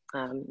same.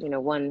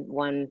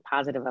 One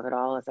positive of it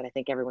all is that I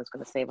think everyone's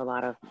going to save a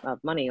lot of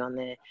money on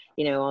the,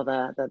 all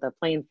the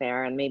plane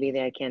fare, and maybe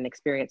they can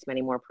experience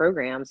many more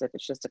programs if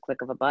it's just a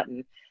click of a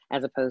button,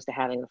 as opposed to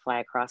having to fly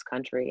across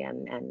country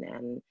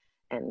and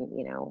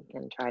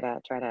try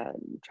to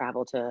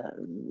travel to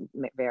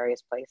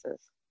various places.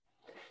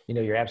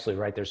 You're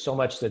absolutely right. There's so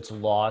much that's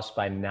lost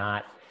by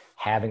not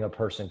having a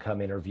person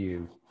come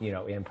interview,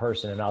 in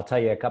person. And I'll tell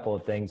you a couple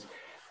of things.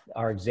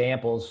 Our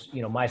examples,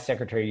 my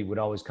secretary would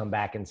always come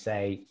back and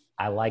say,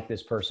 I like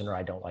this person or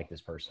I don't like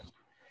this person.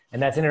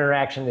 And that's an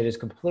interaction that is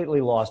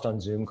completely lost on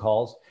Zoom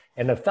calls.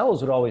 And the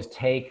fellows would always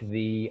take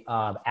the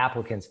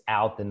applicants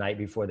out the night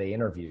before they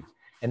interviewed.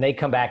 And they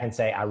come back and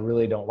say, I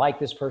really don't like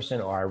this person,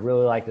 or I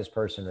really like this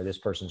person, or this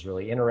person's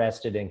really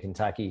interested in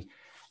Kentucky.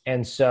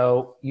 And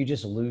so you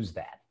just lose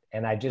that.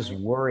 And I just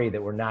worry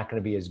that we're not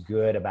going to be as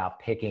good about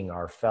picking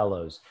our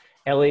fellows.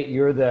 Elliot,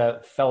 you're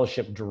the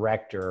fellowship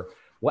director.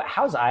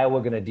 How's Iowa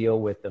going to deal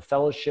with the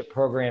fellowship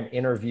program,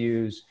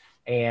 interviews,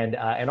 and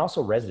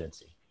also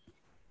residency?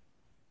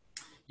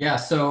 Yeah,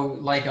 so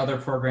like other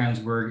programs,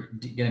 we're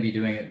going to be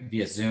doing it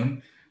via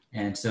Zoom.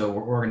 And so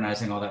we're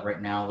organizing all that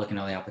right now, looking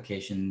at all the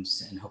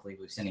applications, and hopefully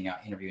we'll be sending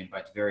out interview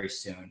invites very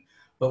soon.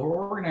 but we're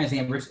organizing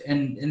it.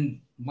 And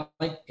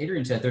like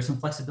Adrian said, there's some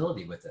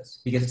flexibility with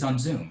this because it's on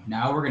Zoom.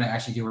 Now we're going to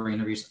actually do our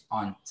interviews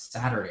on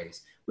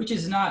Saturdays, which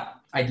is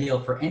not ideal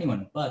for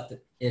anyone, but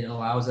it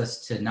allows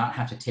us to not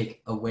have to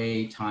take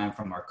away time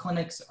from our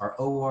clinics, our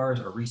ORs,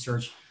 our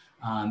research,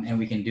 and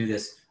we can do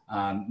this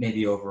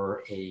maybe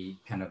over a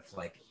kind of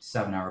like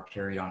 7-hour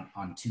period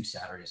on 2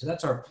 Saturdays. So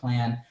that's our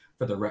plan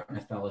for the Retina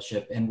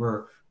Fellowship. And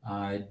we're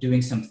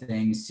doing some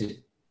things to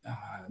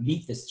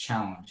meet this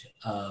challenge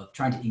of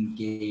trying to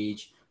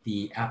engage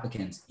the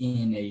applicants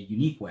in a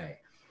unique way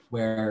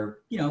where,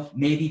 you know,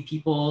 maybe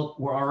people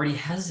were already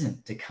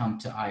hesitant to come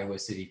to Iowa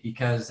City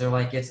because they're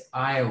like, it's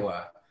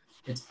Iowa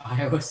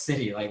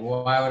City. Like,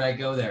 why would I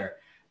go there?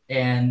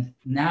 And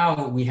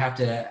now we have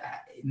to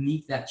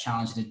meet that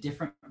challenge in a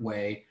different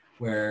way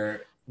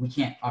where we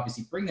can't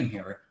obviously bring them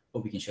here,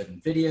 but we can show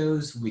them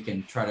videos. We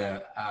can try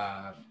to,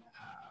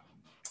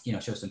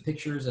 show some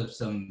pictures of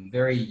some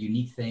very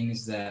unique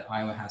things that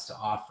Iowa has to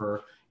offer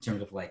in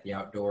terms of like the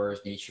outdoors,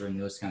 nature,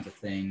 and those kinds of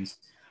things.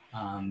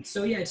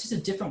 So yeah, it's just a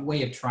different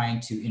way of trying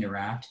to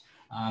interact.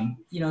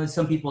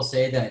 Some people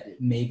say that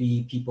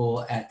maybe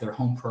people at their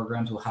home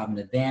programs will have an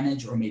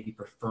advantage or maybe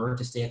prefer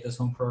to stay at those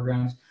home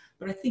programs.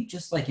 But I think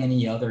just like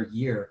any other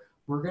year,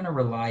 we're going to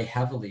rely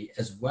heavily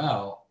as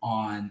well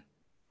on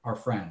our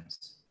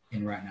friends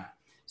in Retina.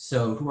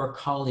 So who our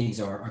colleagues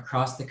are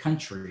across the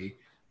country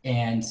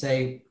and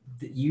say,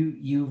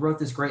 you wrote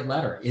this great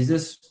letter. Is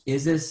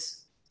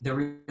this the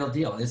real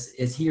deal?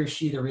 Is he or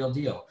she the real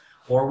deal?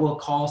 Or we'll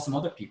call some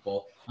other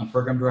people,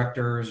 program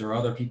directors or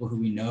other people who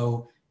we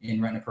know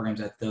in Retina programs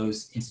at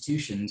those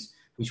institutions,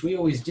 which we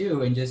always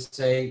do, and just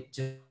say,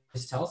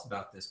 just tell us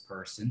about this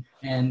person.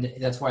 And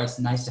that's why it's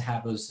nice to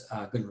have those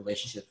good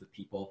relationships with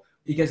people,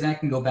 because that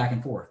can go back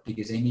and forth,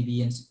 because they may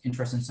be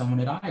interested in someone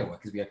at Iowa,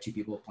 because we have 2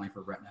 people applying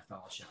for Retina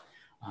Fellowship.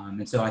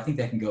 And so I think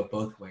that can go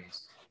both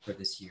ways for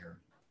this year.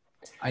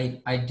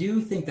 I do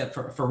think that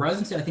for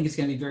residency, I think it's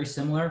going to be very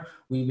similar.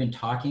 We've been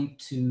talking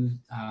to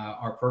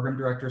our program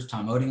directors,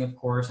 Tom Oding, of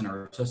course, and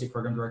our associate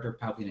program director,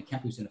 Pavlina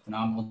Kemp, who's done a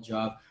phenomenal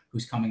job,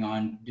 who's coming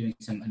on doing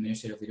some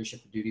administrative leadership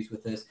duties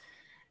with this.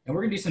 And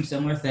we're going to do some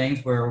similar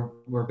things where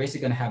we're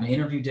basically going to have an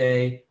interview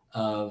day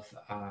of,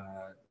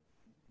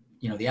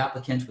 the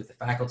applicants with the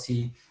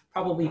faculty,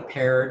 probably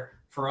paired.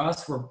 For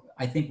us,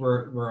 I think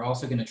we're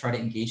also going to try to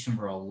engage some of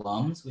our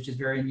alums, which is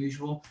very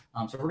unusual.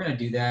 So we're going to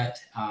do that.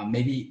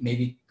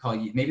 Maybe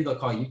they'll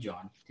call you,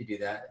 John, to do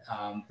that.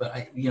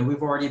 But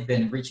we've already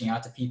been reaching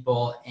out to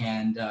people,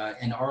 and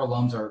our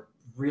alums are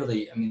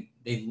really,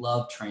 they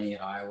love training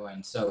at Iowa,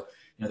 and so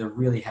they're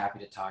really happy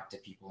to talk to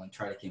people and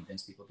try to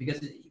convince people,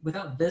 because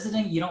without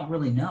visiting, you don't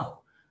really know.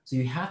 So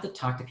you have to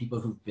talk to people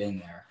who've been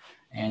there,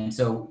 and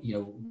so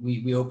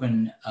we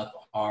open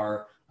up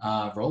our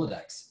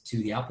Rolodex to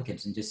the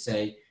applicants and just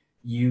say,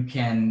 you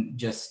can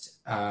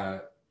just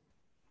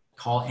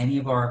call any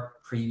of our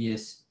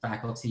previous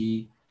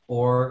faculty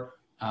or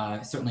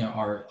certainly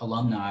our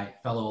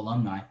fellow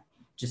alumni,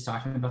 just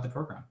talking about the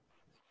program.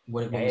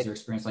 What was their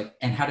experience like,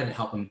 and how did it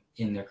help them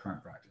in their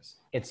current practice?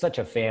 It's such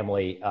a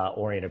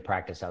family-oriented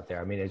practice out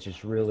there. It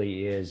just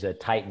really is a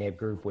tight-knit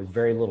group with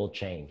very little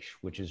change,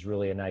 which is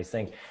really a nice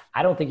thing.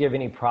 I don't think you have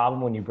any problem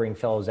when you bring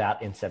fellows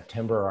out in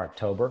September or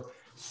October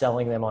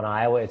selling them on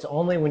Iowa. It's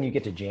only when you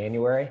get to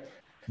January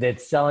that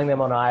selling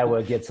them on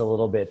Iowa gets a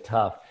little bit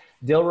tough.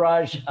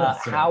 Dilraj,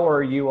 how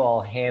are you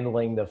all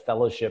handling the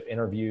fellowship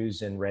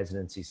interviews and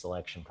residency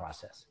selection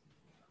process?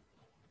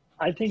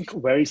 I think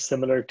very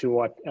similar to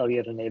what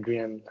Elliot and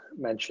Adrian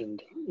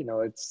mentioned.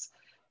 It's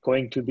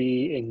going to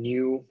be a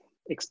new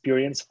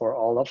experience for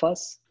all of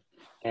us,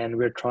 and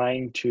we're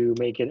trying to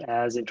make it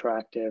as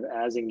interactive,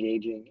 as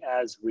engaging,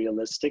 as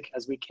realistic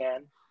as we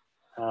can,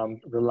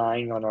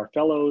 relying on our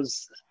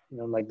fellows,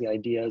 like the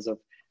ideas of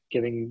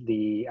giving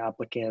the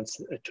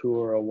applicants a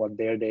tour of what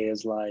their day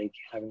is like,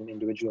 having an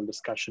individual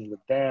discussion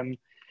with them,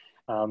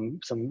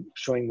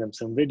 showing them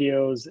some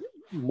videos,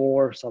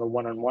 more sort of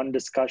one-on-one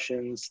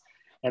discussions,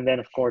 and then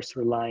of course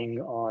relying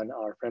on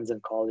our friends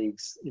and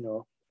colleagues,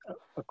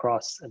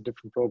 across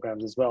different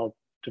programs as well,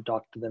 to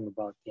talk to them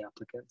about the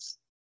applicants.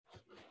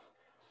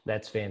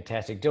 That's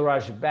fantastic.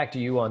 Dilraj, back to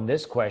you on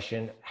this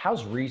question.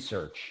 How's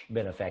research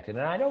been affected?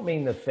 And I don't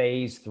mean the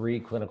phase 3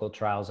 clinical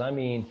trials. I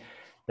mean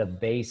the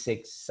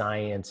basic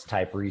science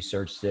type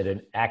research that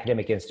an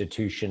academic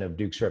institution of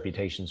Duke's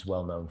reputation is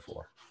well known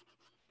for.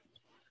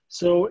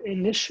 So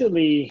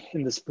initially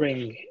in the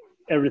spring,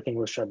 everything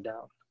was shut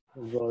down.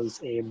 It was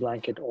a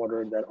blanket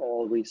order that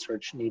all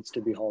research needs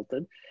to be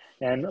halted.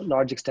 And a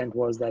large extent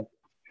was that,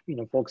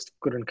 folks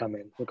couldn't come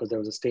in because there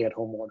was a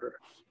stay-at-home order.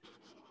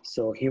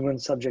 So human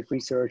subject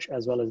research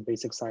as well as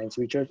basic science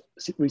research,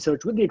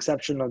 with the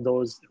exception of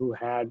those who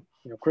had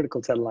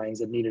critical cell lines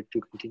that needed to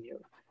continue.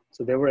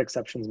 So there were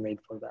exceptions made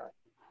for that.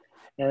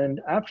 And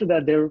after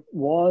that, there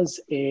was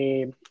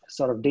a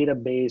sort of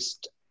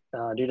data-based,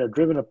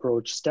 data-driven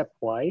approach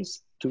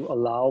stepwise to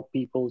allow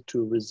people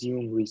to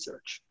resume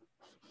research.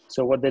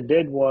 So what they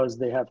did was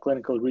they have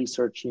clinical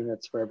research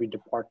units for every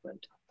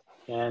department.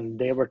 And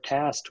they were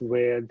tasked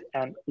with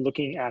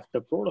looking at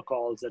the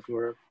protocols that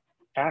were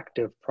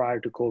active prior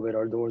to COVID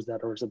or those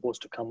that are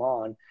supposed to come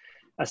on,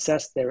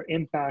 assess their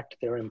impact,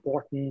 their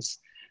importance,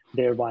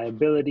 their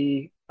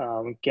viability,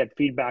 get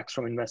feedbacks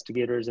from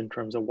investigators in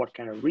terms of what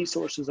kind of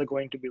resources are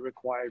going to be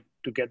required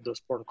to get those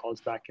protocols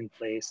back in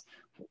place,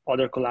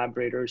 other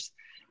collaborators,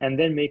 and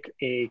then make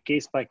a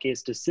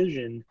case-by-case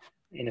decision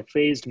in a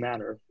phased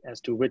manner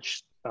as to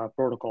which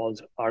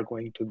protocols are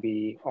going to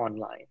be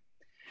online.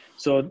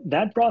 So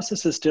that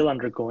process is still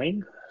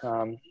undergoing.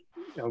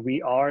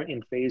 We are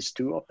in phase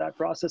 2 of that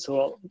process.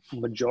 So a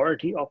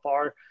majority of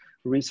our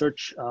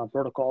research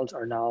protocols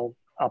are now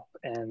up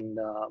and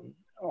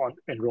on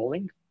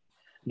enrolling.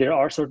 There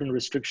are certain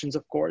restrictions,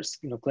 of course.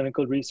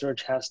 Clinical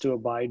research has to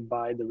abide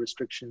by the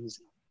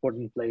restrictions put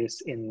in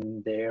place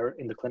in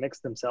the clinics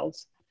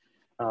themselves.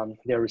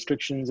 There are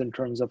restrictions in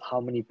terms of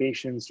how many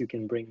patients you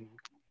can bring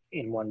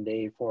in one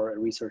day for a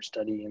research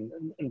study and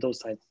those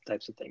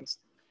types of things.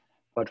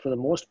 But for the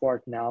most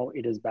part now,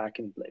 it is back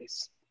in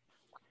place.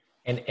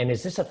 And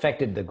has this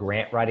affected the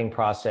grant writing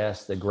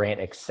process, the grant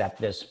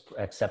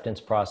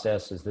acceptance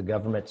process? Has the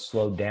government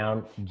slowed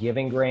down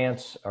giving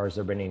grants, or has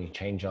there been any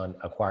change on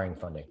acquiring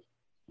funding?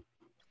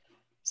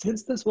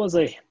 Since this was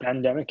a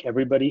pandemic,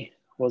 everybody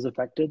was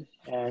affected.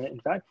 And in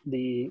fact,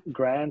 the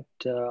grant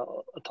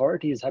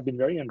authorities have been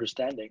very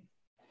understanding.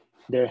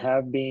 There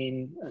have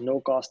been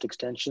no-cost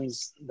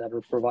extensions that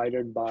were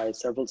provided by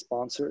several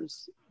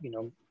sponsors,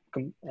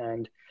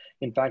 and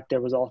in fact,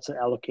 there was also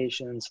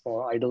allocations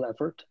for idle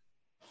effort,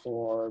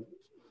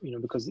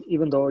 because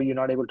even though you're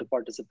not able to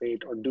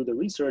participate or do the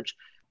research,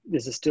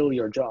 this is still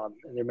your job.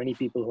 And there are many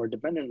people who are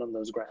dependent on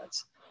those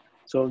grants.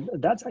 So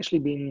that's actually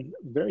been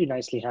very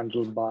nicely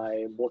handled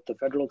by both the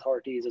federal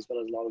authorities as well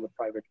as a lot of the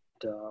private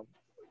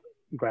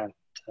grant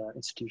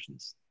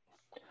institutions.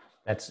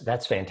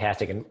 That's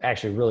fantastic and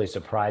actually really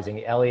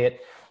surprising.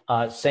 Elliot,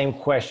 same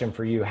question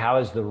for you. How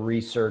has the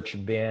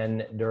research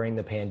been during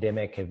the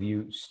pandemic? Have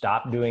you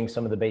stopped doing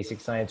some of the basic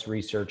science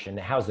research, and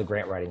how's the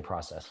grant writing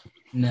process?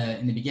 In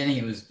the beginning,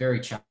 it was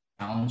very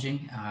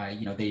challenging.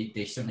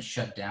 They certainly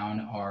shut down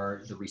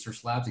the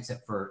research labs,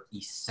 except for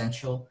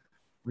essential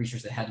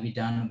research that had to be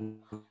done,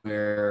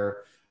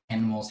 where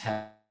animals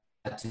had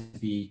to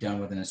be done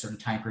within a certain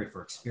time period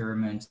for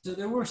experiments. So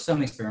there were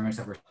some experiments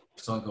that were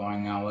still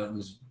going on. It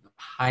was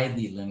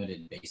highly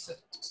limited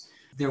basis.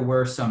 There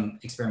were some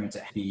experiments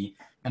that had to be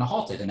kind of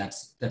halted, and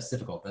that's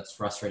difficult. That's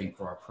frustrating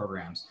for our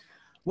programs.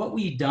 What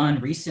we've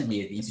done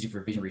recently at the Institute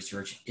for Vision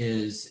Research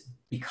is,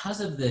 because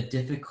of the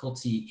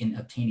difficulty in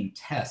obtaining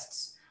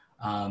tests,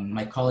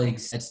 my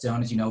colleagues at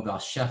Stone, as you know, Val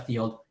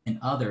Sheffield and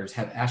others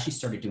have actually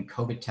started doing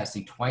COVID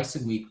testing twice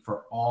a week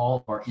for all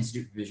of our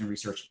Institute for Vision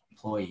Research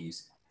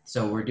employees.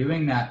 So we're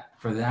doing that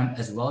for them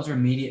as well as our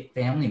immediate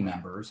family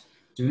members,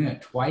 doing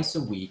it twice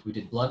a week. We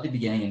did blood at the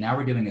beginning, and now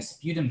we're doing a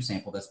sputum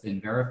sample that's been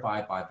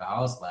verified by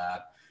Val's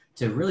lab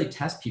to really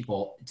test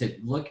people, to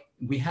look.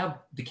 We have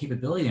the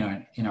capability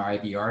in our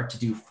IVR to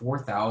do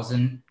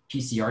 4,000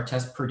 PCR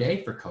tests per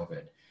day for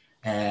COVID.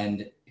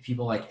 And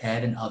people like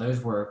Ed and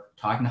others were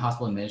talking to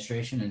hospital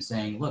administration and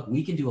saying, look,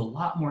 we can do a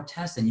lot more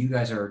tests than you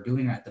guys are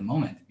doing at the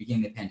moment, at the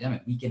beginning of the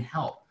pandemic. We can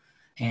help.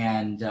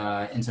 And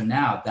so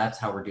now that's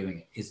how we're doing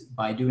it, is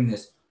by doing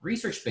this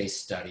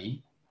research-based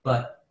study,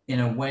 but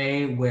in a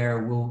way where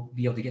we'll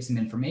be able to get some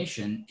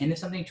information. And if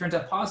something turns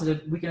out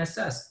positive, we can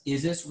assess,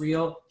 is this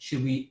real?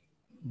 Should we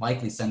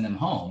likely send them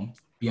home,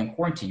 be on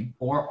quarantine,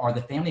 or are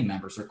the family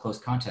members or close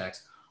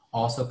contacts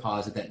also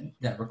positive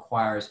that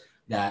requires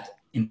that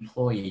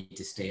employee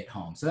to stay at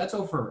home? So that's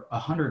over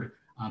 100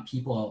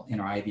 people in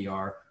our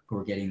IVR who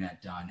are getting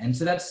that done. And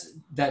so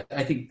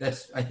I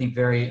think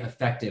very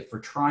effective for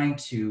trying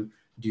to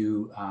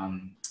do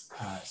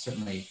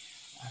certainly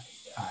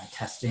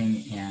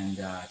testing and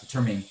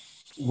determining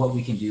what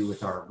we can do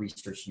with our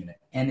research unit.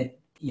 And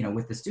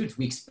with the students,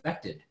 we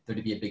expected there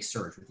to be a big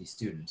surge with these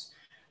students.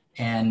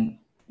 And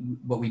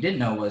what we didn't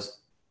know was,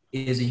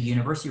 is a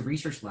university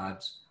research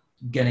labs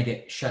going to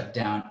get shut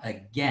down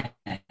again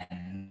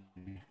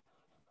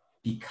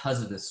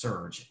because of the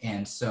surge?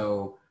 And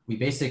so we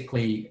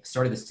basically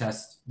started this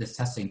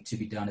testing to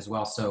be done as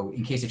well. So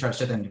in case they try to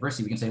shut down the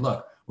university, we can say,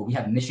 look, well, we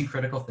have mission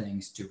critical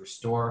things to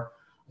restore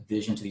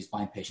vision to these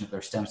blind patients with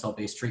our stem cell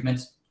based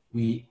treatments.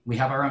 We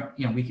have our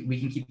own, we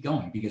can keep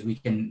going because we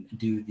can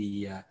do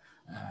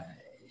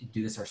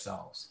do this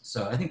ourselves.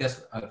 So I think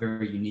that's a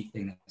very unique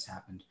thing that's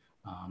happened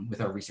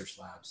with our research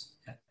labs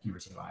at the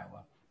University of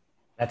Iowa.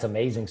 That's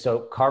amazing. So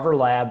Carver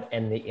Lab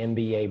and the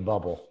MBA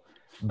bubble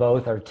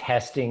both are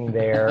testing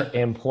their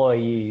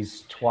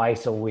employees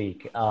twice a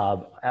week.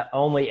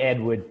 Only Ed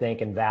would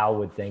think and Val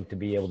would think to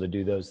be able to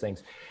do those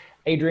things.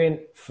 Adrian,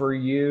 for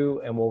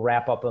you, and we'll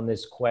wrap up on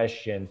this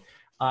question,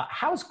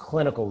 how's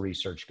clinical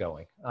research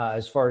going?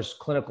 As far as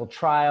clinical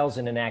trials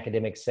in an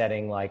academic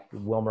setting like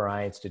Wilmer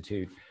Eye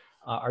Institute,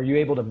 are you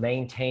able to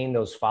maintain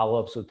those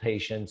follow-ups with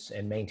patients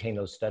and maintain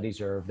those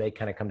studies, or have they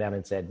kind of come down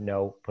and said,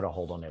 no, put a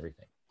hold on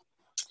everything?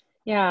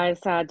 Yeah, as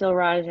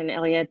Dilraj and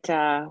Elliot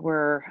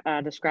were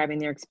describing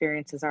their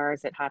experiences,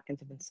 ours at Hopkins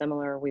have been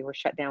similar. We were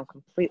shut down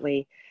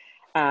completely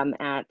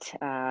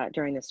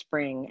during the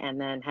spring,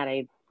 and then had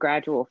a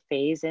gradual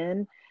phase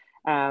in,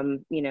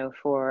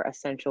 for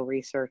essential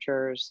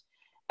researchers.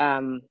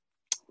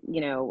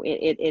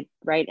 It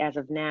right as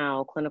of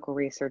now, clinical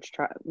research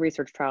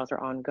trials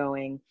are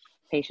ongoing,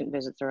 patient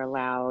visits are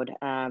allowed.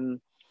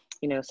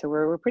 So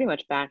we're pretty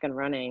much up and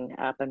running.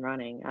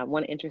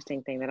 One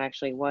interesting thing that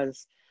actually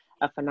was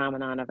a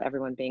phenomenon of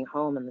everyone being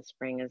home in the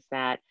spring is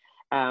that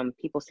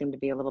people seem to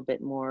be a little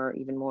bit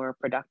even more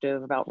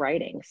productive about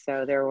writing.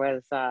 So there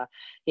was, a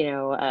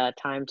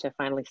time to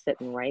finally sit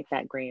and write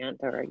that grant,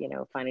 or,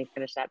 finally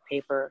finish that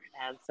paper.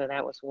 And so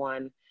that was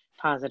one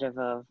positive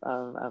of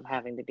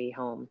having to be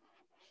home.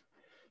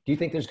 Do you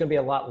think there's going to be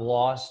a lot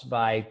lost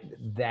by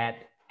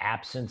that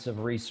absence of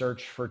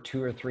research for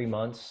 2 or 3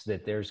 months,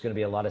 that there's going to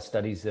be a lot of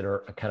studies that are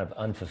kind of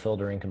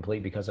unfulfilled or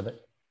incomplete because of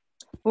it?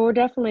 Well, we're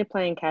definitely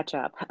playing catch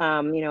up.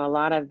 A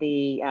lot of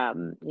the,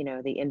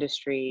 the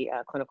industry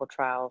clinical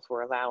trials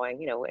were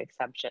allowing,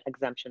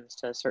 exemptions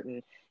to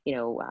certain,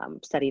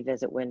 study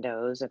visit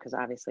windows, because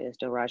obviously, as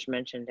Dilraj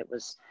mentioned, it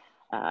was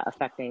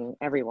affecting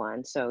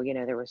everyone. So,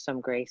 there was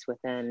some grace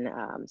within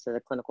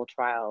the clinical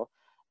trial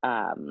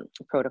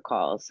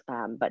protocols.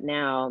 But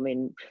now,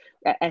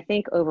 I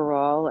think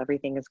overall,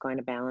 everything is going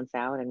to balance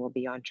out and we'll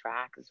be on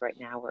track, because right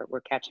now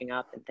we're catching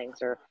up and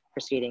things are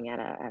proceeding at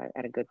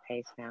a good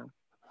pace now.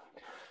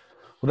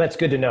 Well, that's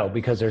good to know,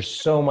 because there's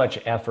so much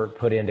effort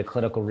put into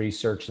clinical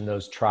research in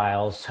those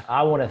trials.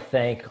 I want to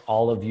thank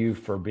all of you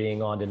for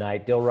being on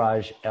tonight.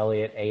 Dilraj,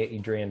 Elliot,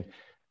 Adrian,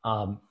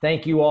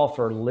 thank you all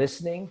for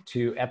listening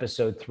to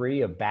episode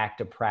 3 of Back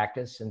to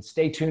Practice, and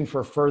stay tuned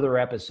for further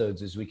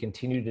episodes as we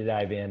continue to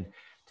dive in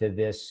to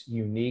this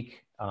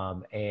unique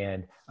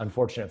and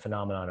unfortunate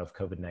phenomenon of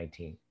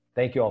COVID-19.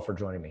 Thank you all for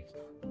joining me.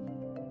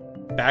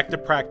 Back to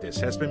Practice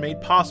has been made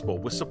possible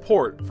with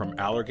support from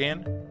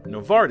Allergan,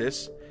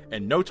 Novartis,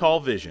 and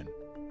Notal Vision.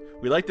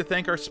 We'd like to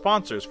thank our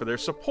sponsors for their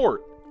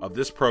support of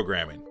this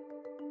programming.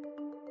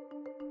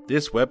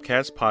 This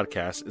webcast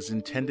podcast is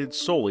intended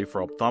solely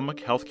for ophthalmic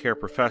healthcare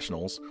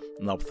professionals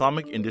and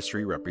ophthalmic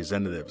industry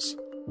representatives.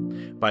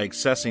 By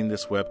accessing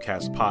this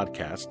webcast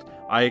podcast,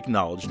 I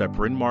acknowledge that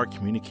Bryn Mawr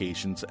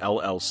Communications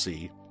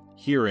LLC,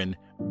 herein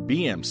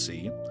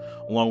BMC,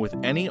 along with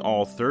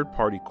all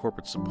third-party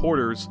corporate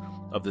supporters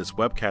of this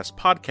webcast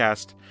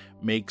podcast,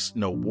 makes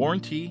no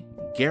warranty,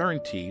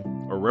 guarantee,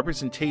 or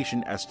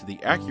representation as to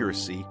the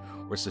accuracy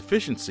or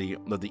sufficiency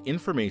of the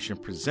information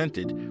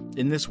presented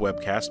in this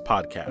webcast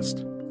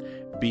podcast.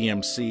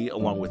 BMC,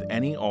 along with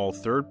all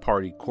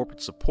third-party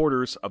corporate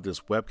supporters of this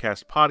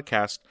webcast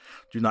podcast,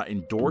 do not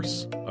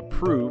endorse,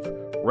 approve,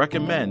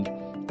 recommend,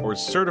 or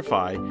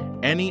certify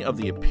any of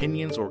the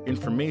opinions or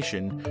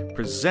information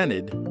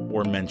presented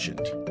or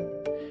mentioned.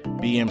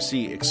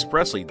 BMC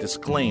expressly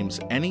disclaims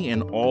any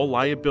and all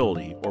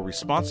liability or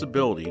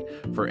responsibility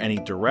for any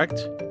direct,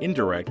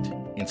 indirect,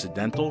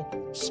 incidental,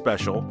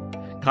 special,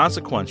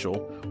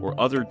 consequential, or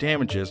other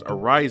damages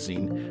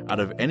arising out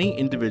of any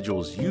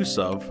individual's use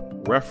of,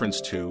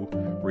 reference to,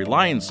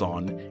 reliance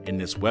on in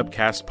this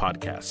webcast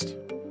podcast.